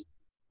ourselves.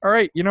 All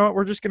right, you know what?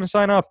 We're just gonna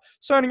sign off.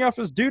 Signing off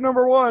is dude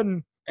number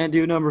 1. And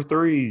dude number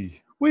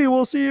 3. We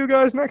will see you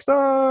guys next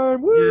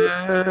time. Woo!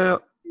 Yeah.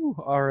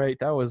 All right,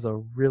 that was a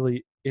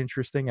really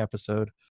interesting episode.